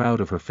very proud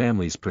of her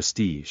family's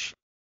prestige.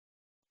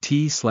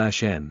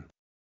 T/N.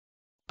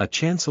 A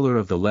chancellor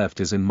of the left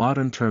is in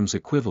modern terms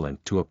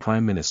equivalent to a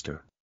prime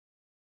minister.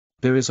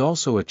 There is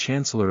also a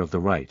chancellor of the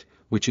right,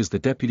 which is the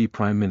deputy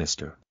prime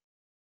minister.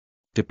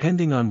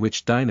 Depending on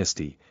which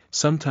dynasty,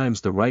 sometimes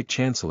the right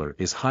chancellor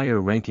is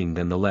higher ranking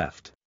than the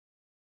left.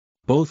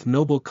 Both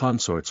noble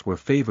consorts were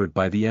favored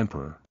by the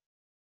emperor.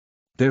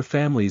 Their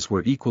families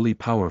were equally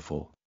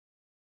powerful.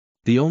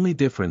 The only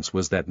difference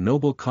was that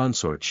noble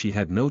consort She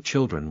had no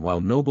children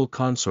while noble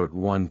consort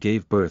Wan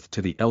gave birth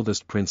to the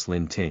eldest prince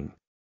Lin Ting.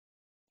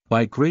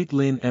 By Great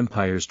Lin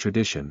Empire's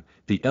tradition,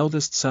 the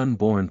eldest son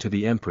born to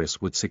the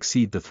empress would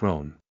succeed the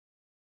throne.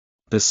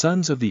 The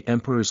sons of the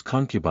emperor's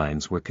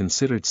concubines were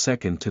considered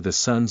second to the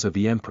sons of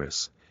the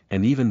empress,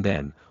 and even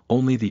then,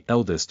 only the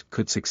eldest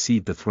could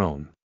succeed the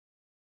throne.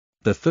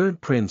 The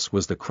third prince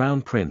was the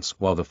crown prince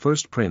while the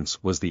first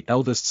prince was the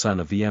eldest son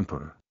of the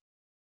emperor.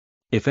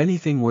 If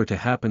anything were to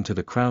happen to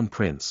the crown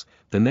prince,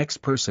 the next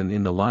person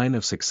in the line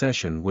of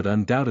succession would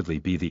undoubtedly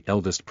be the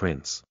eldest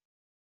prince.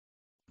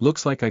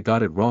 Looks like I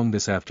got it wrong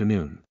this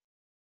afternoon.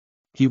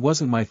 He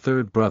wasn't my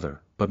third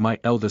brother, but my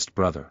eldest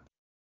brother.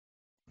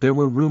 There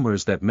were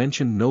rumors that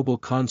mentioned noble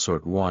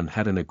consort Wan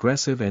had an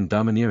aggressive and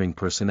domineering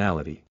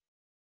personality.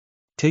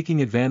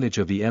 Taking advantage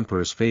of the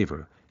emperor's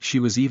favor, she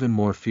was even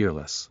more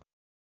fearless.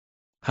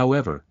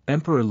 However,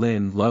 Emperor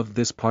Lin loved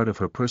this part of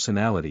her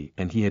personality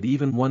and he had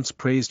even once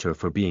praised her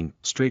for being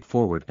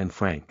straightforward and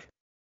frank.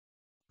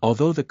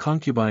 Although the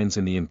concubines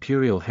in the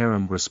imperial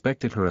harem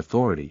respected her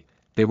authority,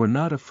 they were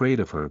not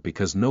afraid of her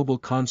because noble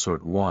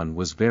consort Wan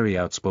was very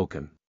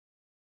outspoken.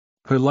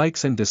 Her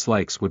likes and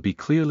dislikes would be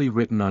clearly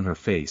written on her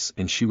face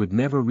and she would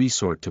never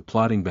resort to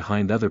plotting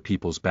behind other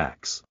people's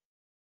backs.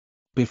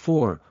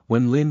 Before,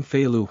 when Lin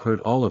Feilu heard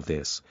all of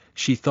this,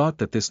 she thought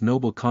that this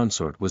noble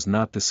consort was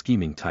not the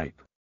scheming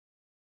type.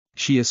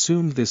 She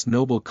assumed this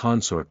noble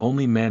consort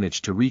only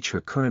managed to reach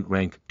her current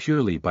rank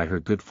purely by her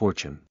good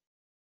fortune.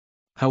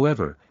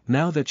 However,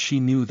 now that she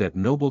knew that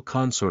noble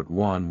consort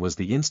Wan was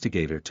the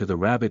instigator to the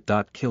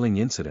rabbit-killing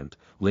incident,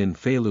 Lin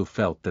Feilu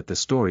felt that the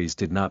stories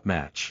did not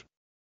match.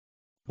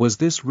 Was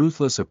this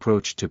ruthless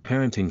approach to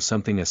parenting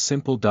something a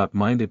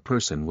simple-minded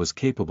person was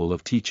capable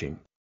of teaching?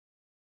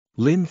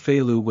 Lin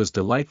Feilu was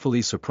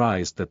delightfully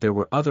surprised that there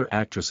were other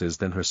actresses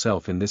than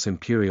herself in this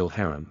imperial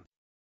harem.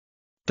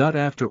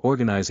 After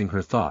organizing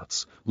her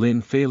thoughts,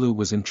 Lin Feilu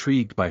was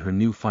intrigued by her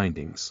new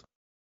findings.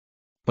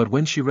 But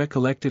when she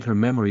recollected her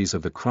memories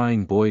of the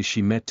crying boy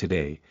she met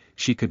today,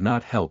 she could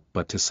not help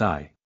but to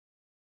sigh.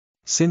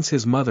 Since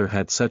his mother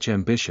had such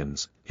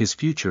ambitions, his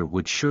future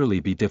would surely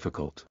be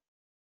difficult.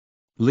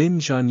 Lin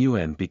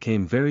Zhanyuan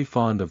became very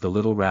fond of the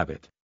little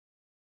rabbit.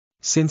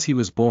 Since he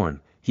was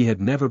born, he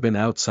had never been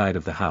outside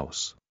of the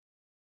house.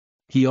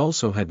 He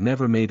also had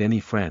never made any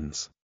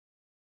friends.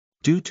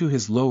 Due to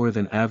his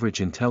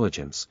lower-than-average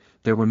intelligence,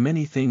 there were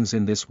many things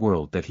in this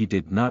world that he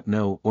did not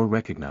know or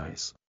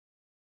recognize.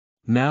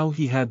 Now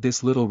he had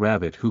this little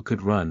rabbit who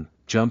could run,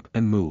 jump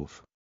and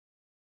move.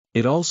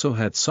 It also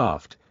had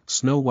soft,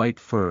 snow-white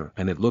fur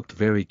and it looked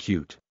very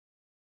cute.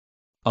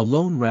 A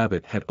lone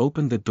rabbit had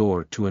opened the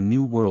door to a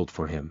new world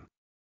for him.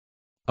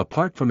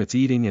 Apart from its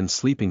eating and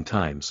sleeping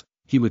times,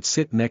 he would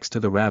sit next to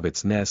the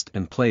rabbit's nest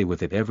and play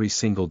with it every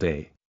single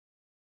day.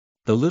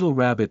 The little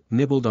rabbit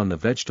nibbled on the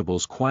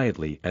vegetables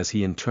quietly as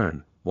he in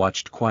turn,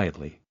 watched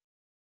quietly.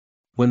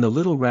 When the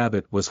little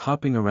rabbit was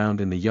hopping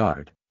around in the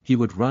yard, he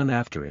would run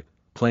after it,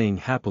 playing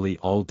happily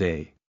all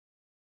day.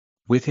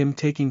 With him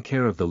taking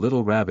care of the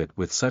little rabbit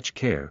with such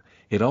care,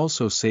 it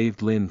also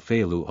saved Lin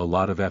Feilu a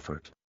lot of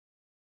effort.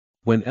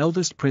 When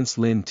eldest Prince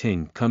Lin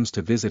Ting comes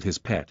to visit his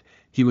pet,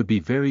 he would be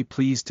very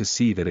pleased to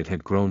see that it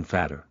had grown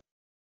fatter.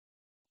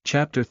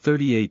 Chapter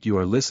 38 You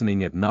are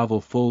listening at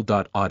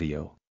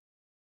novelfull.audio.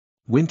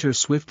 Winter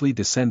swiftly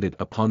descended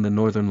upon the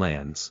northern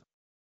lands.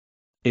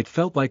 It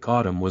felt like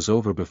autumn was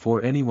over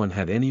before anyone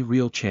had any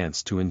real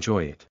chance to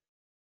enjoy it.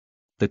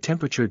 The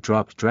temperature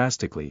dropped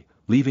drastically,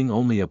 leaving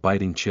only a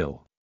biting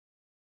chill.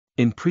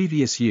 In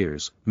previous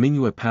years,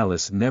 Mingyue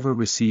Palace never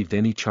received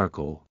any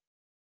charcoal.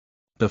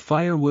 The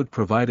firewood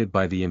provided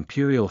by the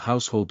Imperial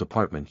Household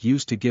Department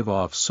used to give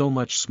off so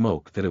much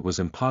smoke that it was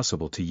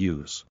impossible to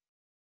use.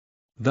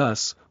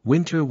 Thus,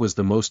 winter was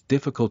the most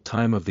difficult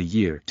time of the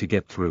year to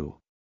get through.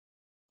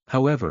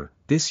 However,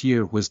 this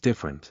year was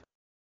different.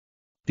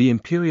 The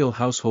Imperial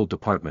Household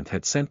Department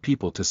had sent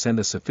people to send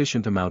a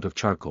sufficient amount of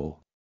charcoal.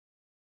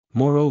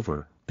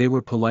 Moreover, they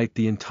were polite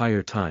the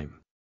entire time.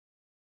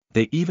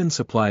 They even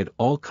supplied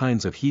all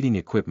kinds of heating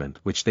equipment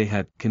which they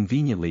had,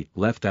 conveniently,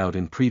 left out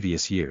in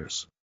previous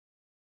years.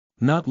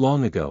 Not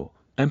long ago,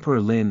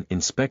 Emperor Lin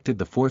inspected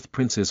the fourth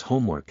prince's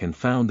homework and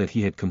found that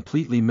he had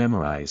completely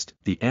memorized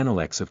the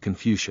Analects of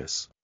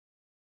Confucius.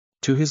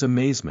 To his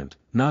amazement,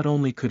 not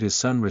only could his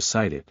son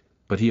recite it,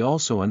 but he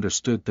also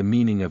understood the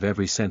meaning of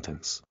every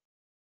sentence.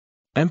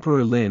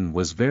 Emperor Lin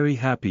was very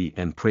happy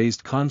and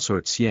praised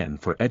Consort Xian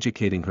for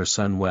educating her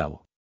son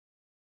well.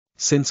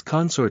 Since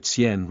Consort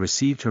Xian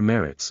received her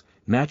merits,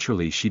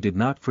 naturally she did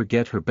not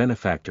forget her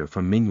benefactor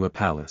from Mingyue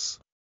Palace.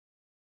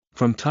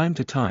 From time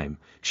to time,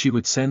 she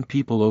would send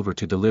people over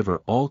to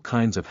deliver all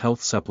kinds of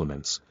health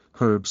supplements,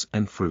 herbs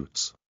and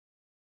fruits.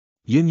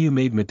 Yunyu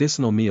made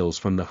medicinal meals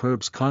from the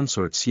herbs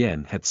Consort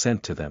Xian had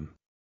sent to them.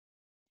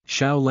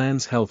 Xiao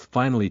Lan's health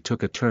finally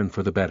took a turn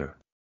for the better.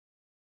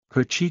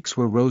 Her cheeks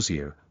were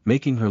rosier,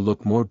 making her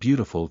look more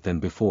beautiful than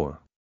before.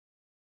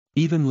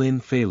 Even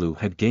Lin Feilu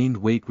had gained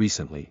weight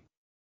recently.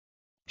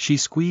 She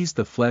squeezed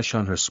the flesh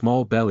on her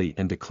small belly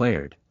and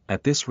declared,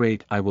 "At this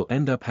rate I will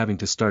end up having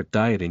to start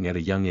dieting at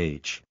a young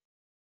age."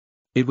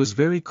 It was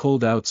very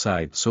cold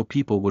outside, so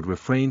people would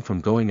refrain from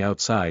going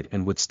outside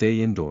and would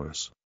stay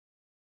indoors.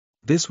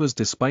 This was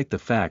despite the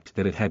fact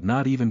that it had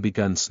not even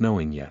begun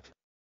snowing yet.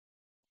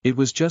 It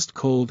was just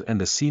cold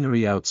and the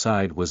scenery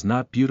outside was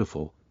not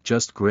beautiful,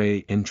 just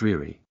gray and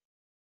dreary.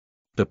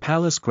 The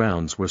palace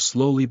grounds were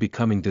slowly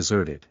becoming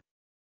deserted.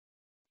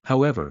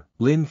 However,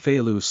 Lin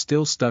Feilu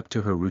still stuck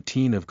to her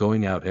routine of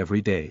going out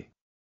every day.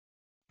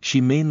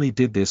 She mainly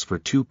did this for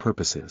two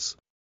purposes.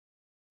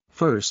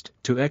 First,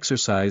 to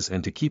exercise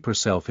and to keep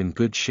herself in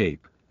good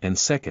shape, and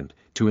second,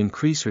 to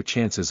increase her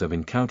chances of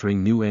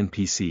encountering new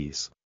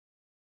NPCs.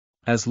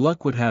 As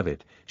luck would have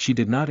it, she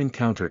did not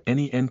encounter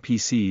any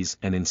NPCs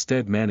and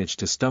instead managed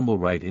to stumble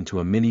right into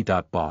a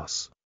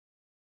mini-boss.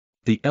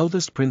 The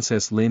eldest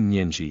Princess Lin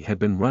Nianji had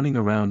been running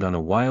around on a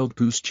wild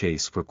goose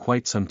chase for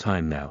quite some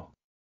time now.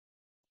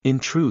 In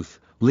truth,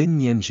 Lin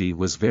Nianji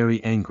was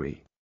very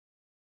angry.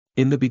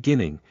 In the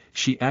beginning,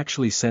 she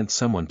actually sent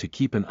someone to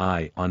keep an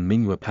eye on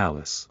Mingyue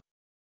Palace.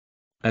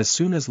 As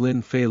soon as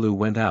Lin Feilu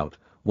went out,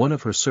 one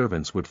of her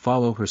servants would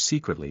follow her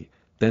secretly,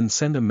 then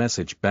send a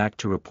message back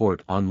to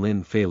report on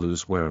Lin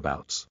Feilu's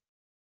whereabouts.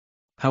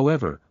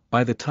 However,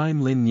 by the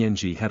time Lin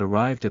Nianji had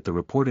arrived at the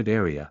reported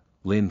area,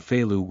 Lin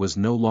Feilu was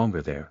no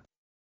longer there.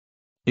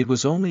 It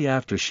was only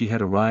after she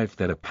had arrived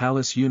that a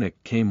palace eunuch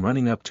came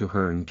running up to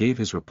her and gave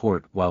his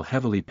report while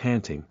heavily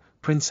panting,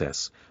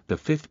 "Princess, the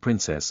fifth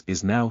princess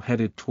is now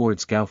headed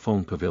towards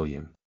Gaofeng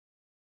Pavilion."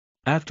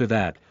 After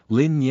that,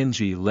 Lin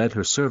Nianji led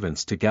her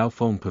servants to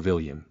Gaofeng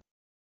Pavilion.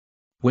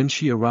 When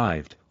she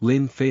arrived,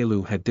 Lin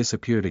Feilu had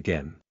disappeared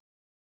again.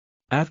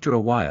 After a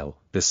while,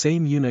 the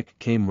same eunuch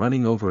came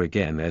running over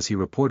again as he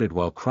reported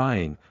while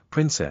crying,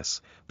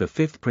 "Princess, the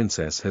fifth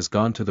princess has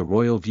gone to the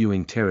royal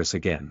viewing terrace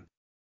again."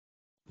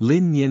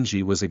 Lin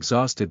Nianji was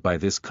exhausted by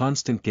this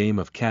constant game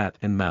of cat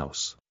and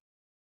mouse.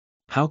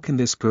 How can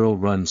this girl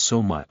run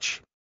so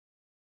much?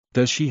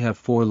 Does she have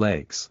 4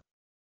 legs?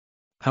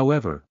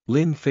 However,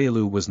 Lin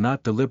Feilu was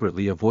not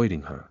deliberately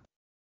avoiding her.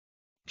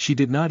 She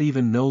did not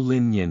even know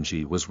Lin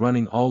Nianji was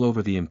running all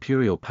over the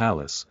imperial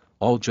palace,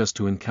 all just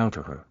to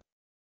encounter her.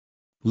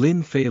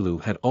 Lin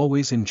Feilu had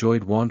always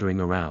enjoyed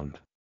wandering around.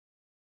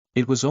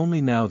 It was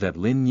only now that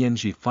Lin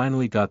Nianji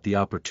finally got the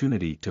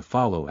opportunity to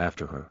follow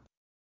after her.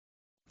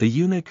 The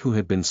eunuch who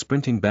had been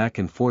sprinting back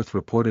and forth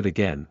reported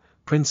again,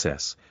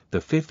 Princess,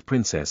 the fifth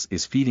princess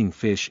is feeding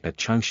fish at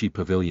Changshi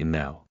Pavilion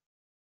now.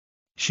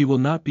 She will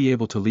not be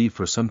able to leave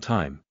for some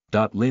time.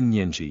 Lin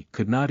Yanji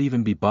could not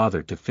even be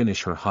bothered to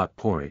finish her hot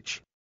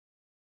porridge.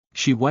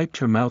 She wiped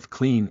her mouth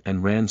clean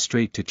and ran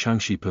straight to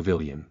Changshi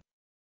Pavilion.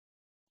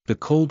 The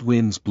cold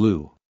winds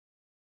blew.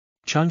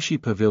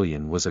 Changshi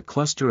Pavilion was a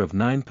cluster of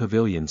 9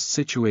 pavilions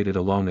situated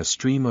along a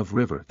stream of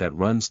river that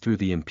runs through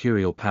the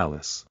imperial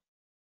palace.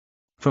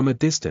 From a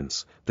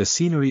distance, the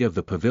scenery of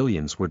the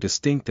pavilions were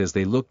distinct as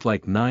they looked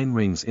like 9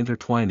 rings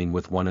intertwining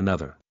with one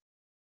another.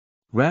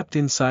 Wrapped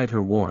inside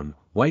her warm,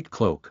 white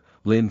cloak,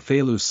 Lin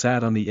Feilu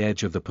sat on the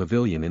edge of the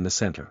pavilion in the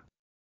center.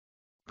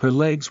 Her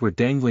legs were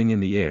dangling in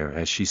the air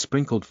as she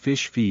sprinkled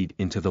fish feed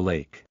into the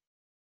lake.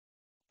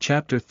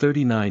 Chapter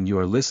 39. You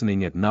are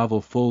listening at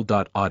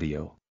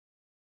novelfull.audio.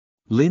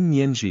 Lin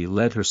Yanji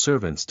led her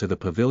servants to the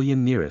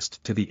pavilion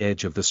nearest to the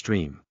edge of the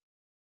stream.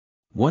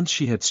 Once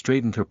she had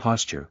straightened her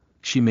posture,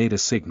 she made a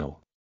signal.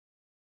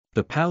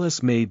 The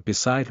palace maid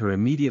beside her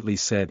immediately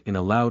said in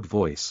a loud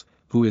voice,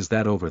 "Who is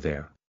that over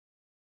there?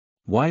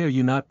 Why are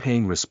you not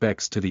paying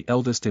respects to the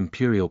eldest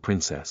imperial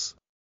princess?"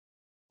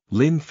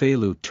 Lin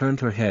Feilu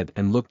turned her head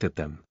and looked at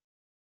them.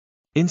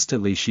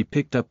 Instantly she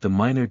picked up the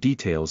minor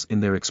details in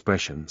their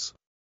expressions.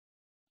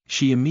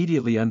 She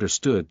immediately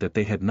understood that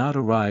they had not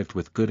arrived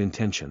with good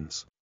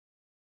intentions.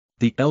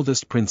 The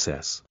eldest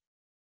princess.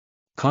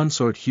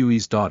 Consort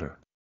Hui's daughter.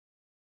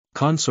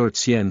 Consort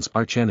Xian's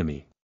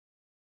archenemy.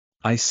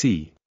 I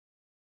see.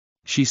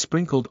 She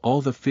sprinkled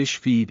all the fish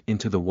feed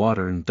into the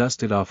water and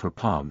dusted off her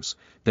palms,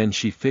 then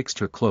she fixed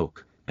her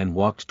cloak, and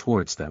walked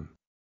towards them.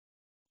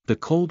 The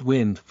cold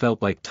wind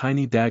felt like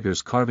tiny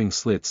daggers carving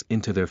slits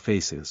into their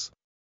faces.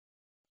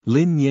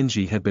 Lin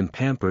Yanji had been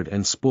pampered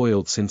and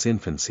spoiled since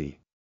infancy.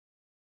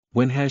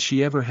 When has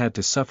she ever had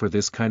to suffer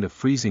this kind of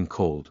freezing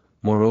cold,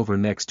 moreover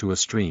next to a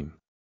stream?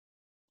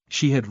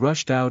 She had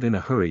rushed out in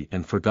a hurry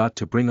and forgot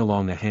to bring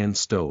along a hand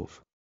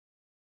stove.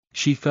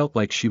 She felt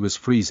like she was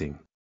freezing.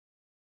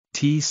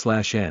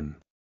 T/N.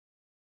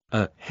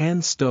 A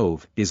hand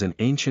stove is an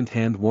ancient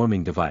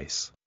hand-warming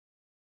device.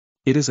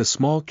 It is a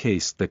small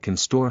case that can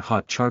store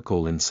hot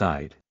charcoal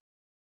inside.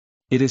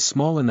 It is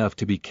small enough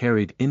to be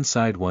carried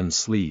inside one's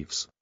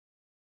sleeves.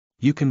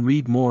 You can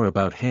read more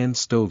about hand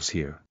stoves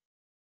here.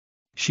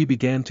 She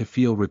began to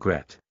feel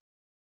regret.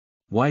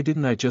 Why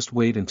didn't I just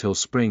wait until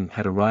spring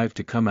had arrived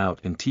to come out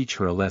and teach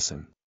her a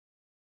lesson?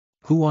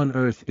 Who on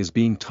earth is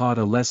being taught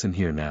a lesson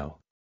here now?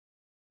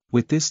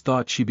 With this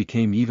thought she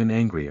became even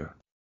angrier.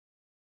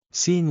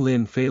 Seeing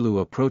Lin Feilu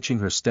approaching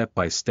her step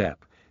by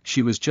step,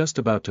 she was just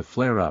about to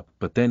flare up,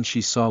 but then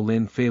she saw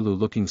Lin Feilu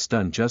looking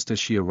stunned just as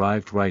she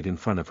arrived right in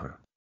front of her.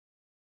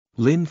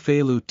 Lin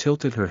Feilu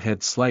tilted her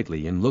head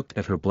slightly and looked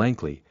at her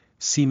blankly,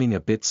 seeming a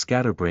bit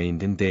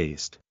scatterbrained and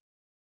dazed.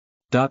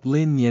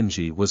 Lin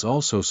Yanji was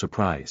also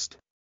surprised.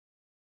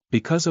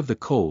 Because of the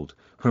cold,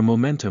 her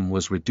momentum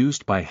was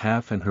reduced by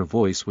half and her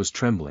voice was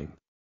trembling.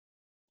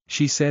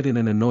 She said in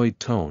an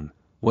annoyed tone,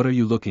 "What are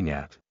you looking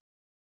at?"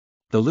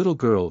 The little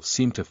girl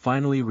seemed to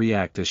finally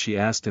react as she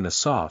asked in a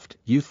soft,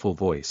 youthful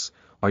voice,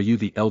 "Are you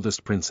the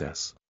eldest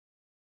princess?"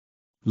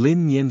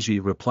 Lin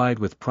Yanji replied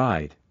with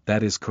pride,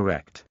 "That is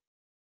correct."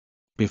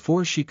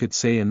 Before she could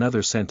say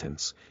another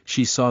sentence,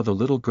 she saw the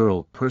little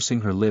girl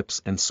pursing her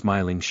lips and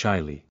smiling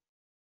shyly.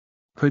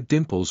 Her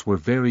dimples were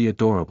very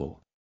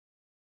adorable.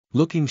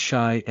 Looking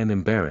shy and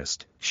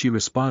embarrassed, she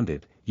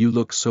responded, "You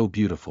look so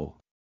beautiful."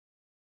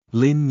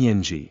 Lin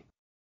Yanji.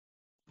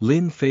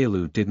 Lin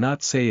Feilu did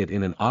not say it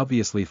in an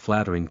obviously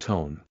flattering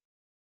tone.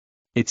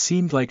 It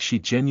seemed like she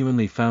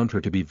genuinely found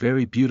her to be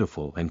very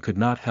beautiful and could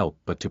not help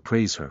but to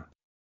praise her.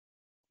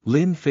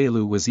 Lin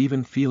Feilu was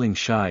even feeling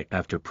shy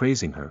after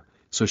praising her,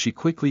 so she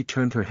quickly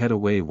turned her head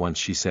away once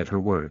she said her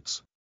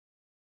words.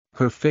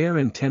 Her fair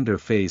and tender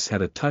face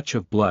had a touch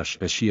of blush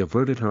as she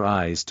averted her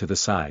eyes to the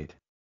side.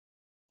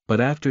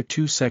 But after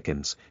 2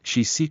 seconds,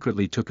 she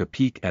secretly took a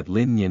peek at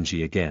Lin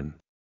Yanji again.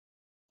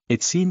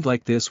 It seemed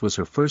like this was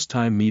her first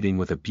time meeting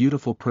with a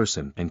beautiful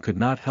person and could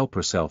not help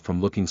herself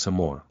from looking some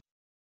more.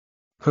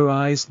 Her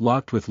eyes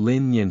locked with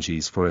Lin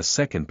Yanji's for a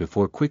second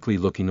before quickly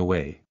looking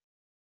away.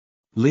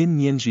 Lin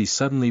Yanji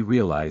suddenly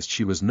realized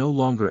she was no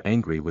longer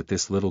angry with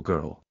this little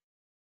girl.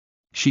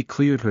 She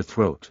cleared her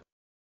throat.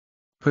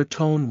 Her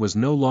tone was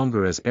no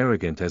longer as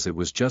arrogant as it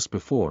was just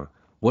before.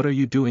 "What are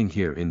you doing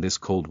here in this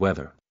cold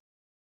weather?"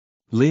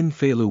 Lin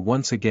Feilu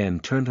once again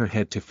turned her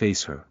head to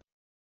face her.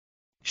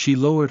 She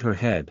lowered her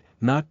head,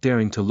 not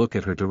daring to look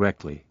at her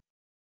directly.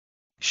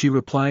 She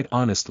replied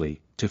honestly,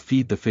 "To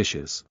feed the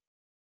fishes."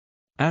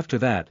 After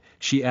that,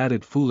 she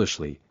added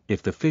foolishly,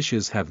 "If the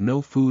fishes have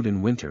no food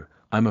in winter,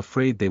 I'm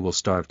afraid they will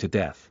starve to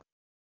death."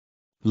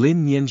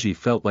 Lin Yanji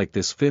felt like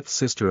this fifth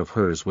sister of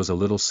hers was a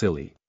little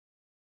silly.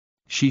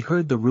 She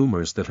heard the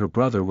rumors that her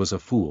brother was a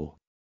fool.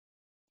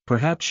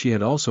 Perhaps she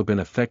had also been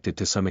affected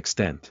to some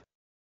extent.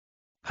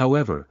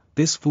 However,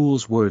 this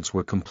fool's words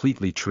were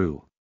completely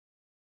true.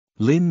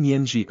 Lin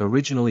Yanji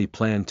originally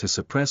planned to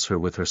suppress her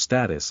with her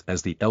status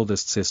as the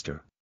eldest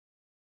sister.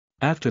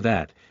 After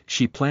that,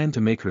 she planned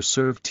to make her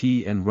serve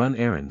tea and run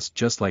errands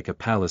just like a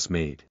palace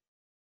maid.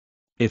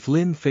 If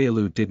Lin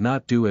Feilu did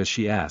not do as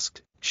she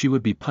asked, she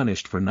would be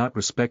punished for not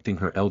respecting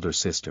her elder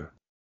sister.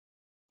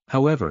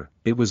 However,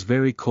 it was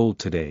very cold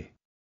today.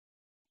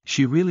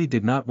 She really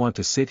did not want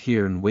to sit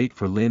here and wait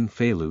for Lin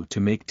Feilu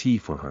to make tea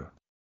for her.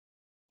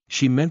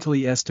 She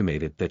mentally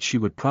estimated that she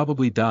would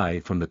probably die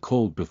from the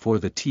cold before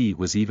the tea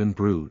was even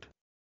brewed.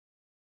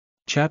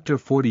 Chapter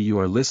 40. You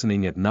are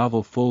listening at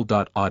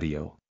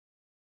novelfull.audio.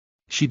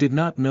 She did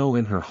not know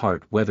in her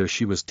heart whether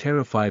she was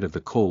terrified of the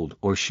cold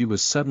or she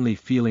was suddenly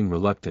feeling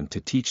reluctant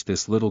to teach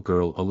this little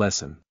girl a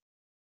lesson.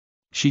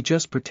 She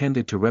just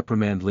pretended to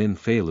reprimand Lin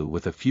Feilu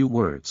with a few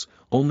words,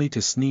 only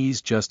to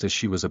sneeze just as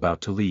she was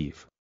about to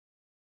leave.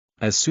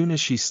 As soon as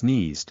she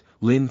sneezed,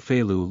 Lin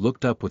Feilu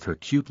looked up with her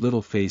cute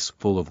little face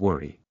full of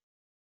worry.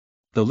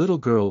 The little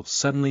girl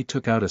suddenly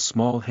took out a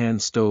small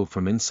hand stove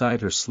from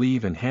inside her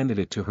sleeve and handed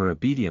it to her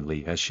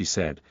obediently as she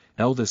said,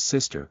 "Eldest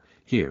sister,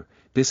 here,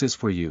 this is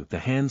for you." The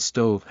hand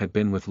stove had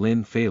been with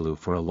Lin Feilu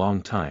for a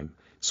long time,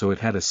 so it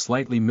had a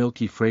slightly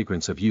milky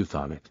fragrance of youth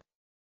on it.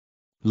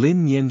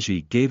 Lin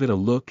Yanji gave it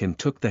a look and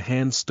took the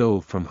hand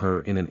stove from her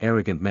in an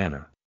arrogant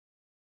manner.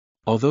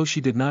 Although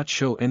she did not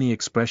show any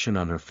expression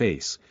on her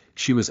face,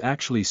 she was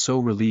actually so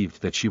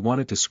relieved that she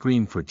wanted to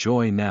scream for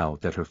joy now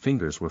that her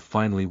fingers were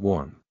finally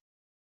warm.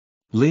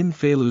 Lin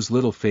Feilu's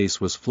little face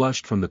was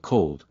flushed from the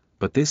cold,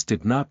 but this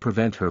did not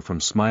prevent her from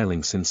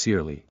smiling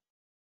sincerely.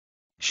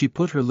 She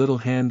put her little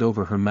hand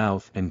over her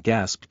mouth and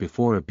gasped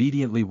before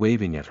obediently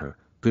waving at her,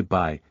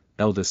 "Goodbye,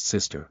 eldest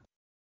sister."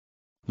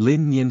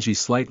 Lin Yanji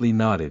slightly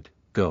nodded,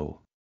 "Go."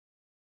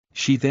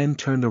 She then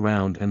turned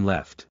around and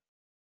left.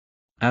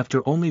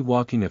 After only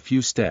walking a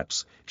few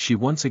steps, she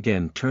once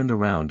again turned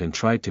around and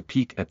tried to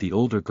peek at the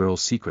older girl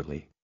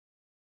secretly.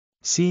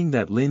 Seeing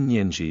that Lin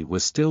Yanji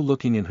was still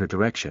looking in her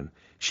direction,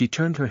 she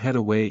turned her head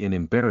away in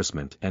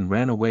embarrassment and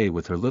ran away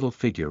with her little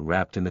figure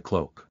wrapped in the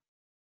cloak.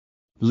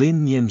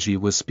 Lin Yanji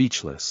was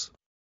speechless.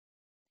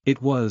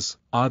 It was,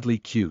 oddly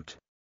cute.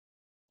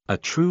 A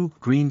true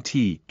green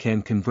tea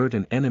can convert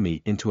an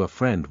enemy into a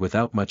friend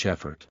without much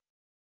effort.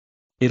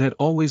 It had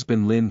always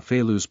been Lin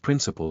Feilu's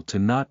principle to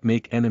not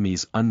make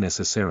enemies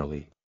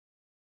unnecessarily.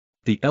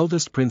 The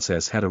eldest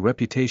princess had a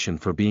reputation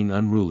for being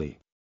unruly.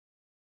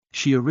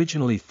 She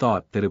originally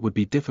thought that it would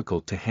be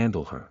difficult to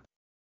handle her.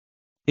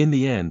 In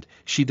the end,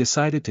 she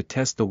decided to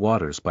test the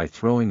waters by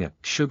throwing a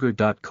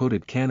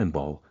sugar-coated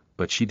cannonball,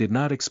 but she did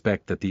not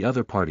expect that the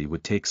other party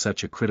would take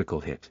such a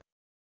critical hit.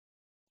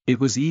 It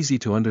was easy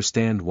to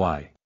understand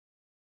why.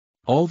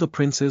 All the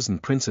princes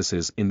and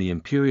princesses in the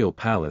imperial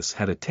palace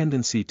had a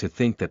tendency to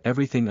think that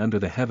everything under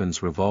the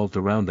heavens revolved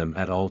around them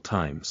at all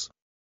times.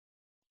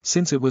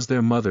 Since it was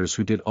their mothers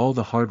who did all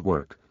the hard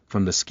work,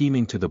 from the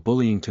scheming to the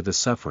bullying to the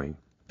suffering,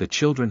 the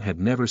children had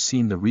never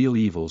seen the real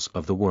evils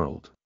of the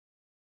world.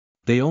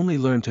 They only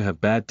learned to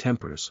have bad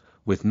tempers,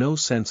 with no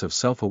sense of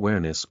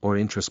self-awareness or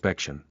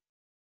introspection.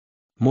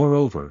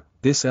 Moreover,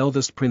 this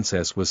eldest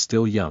princess was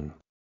still young.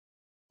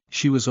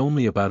 She was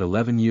only about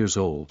 11 years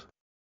old.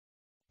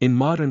 In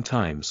modern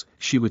times,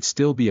 she would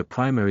still be a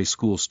primary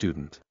school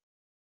student.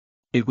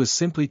 It was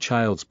simply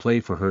child's play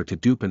for her to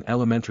dupe an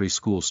elementary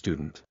school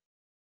student.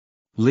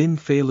 Lin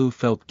Feilu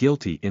felt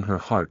guilty in her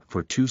heart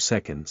for 2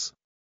 seconds.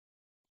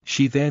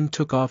 She then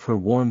took off her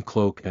warm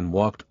cloak and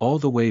walked all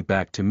the way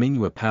back to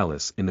Mingyue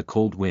Palace in the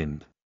cold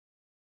wind.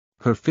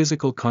 Her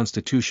physical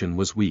constitution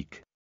was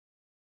weak.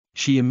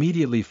 She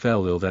immediately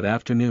fell ill that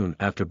afternoon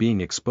after being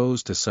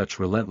exposed to such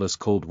relentless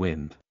cold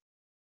wind.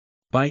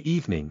 By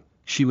evening,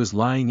 she was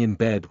lying in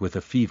bed with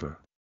a fever.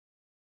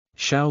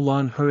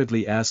 Xiaolan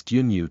hurriedly asked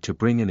Yunyu to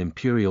bring an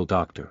imperial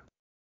doctor.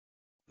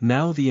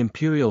 Now the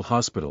imperial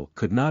hospital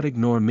could not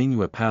ignore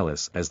Mingyue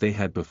Palace as they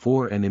had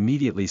before and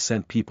immediately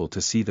sent people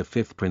to see the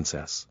 5th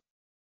princess.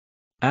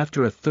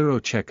 After a thorough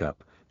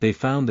checkup, they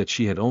found that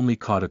she had only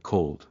caught a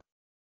cold.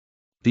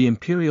 The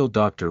imperial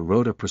doctor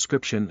wrote a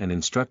prescription and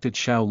instructed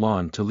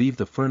Xiaolan to leave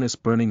the furnace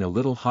burning a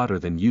little hotter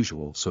than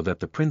usual so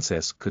that the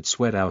princess could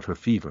sweat out her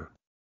fever.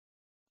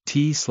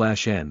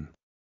 T/N.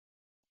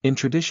 In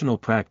traditional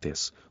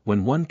practice,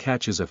 when one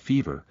catches a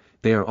fever,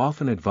 they are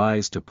often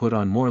advised to put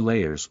on more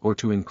layers or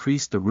to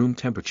increase the room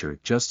temperature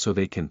just so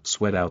they can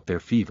sweat out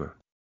their fever.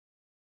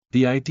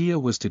 The idea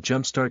was to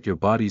jumpstart your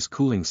body's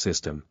cooling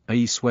system,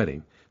 i.e.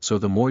 sweating, so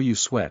the more you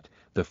sweat,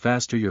 the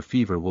faster your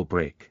fever will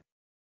break.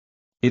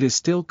 It is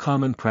still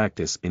common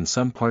practice in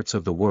some parts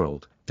of the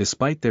world,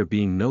 despite there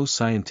being no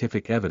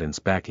scientific evidence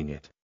backing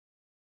it.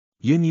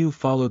 Yunyu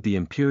followed the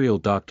imperial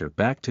doctor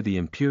back to the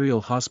imperial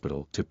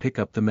hospital to pick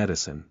up the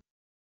medicine.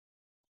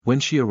 When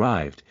she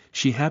arrived,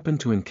 she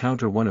happened to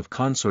encounter one of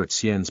Consort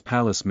Xian's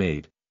palace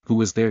maid, who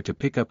was there to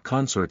pick up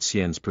Consort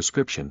Xian's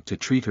prescription to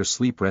treat her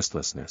sleep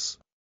restlessness.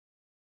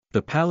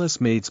 The palace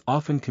maids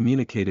often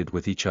communicated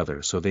with each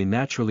other so they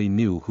naturally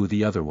knew who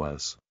the other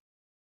was.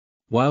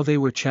 While they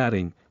were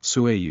chatting,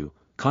 Sueyu,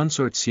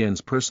 Consort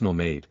Xian's personal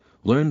maid,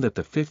 learned that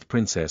the 5th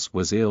princess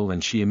was ill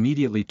and she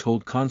immediately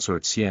told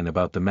Consort Xian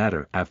about the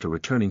matter after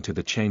returning to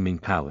the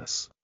Changming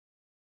Palace.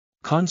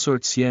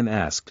 Consort Xian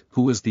asked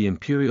who was the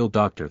imperial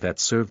doctor that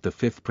served the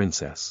 5th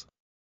princess.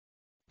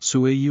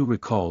 Sueyu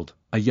recalled,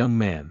 a young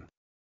man.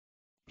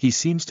 He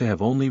seems to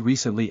have only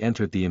recently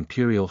entered the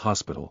imperial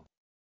hospital.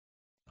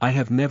 I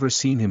have never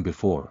seen him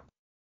before.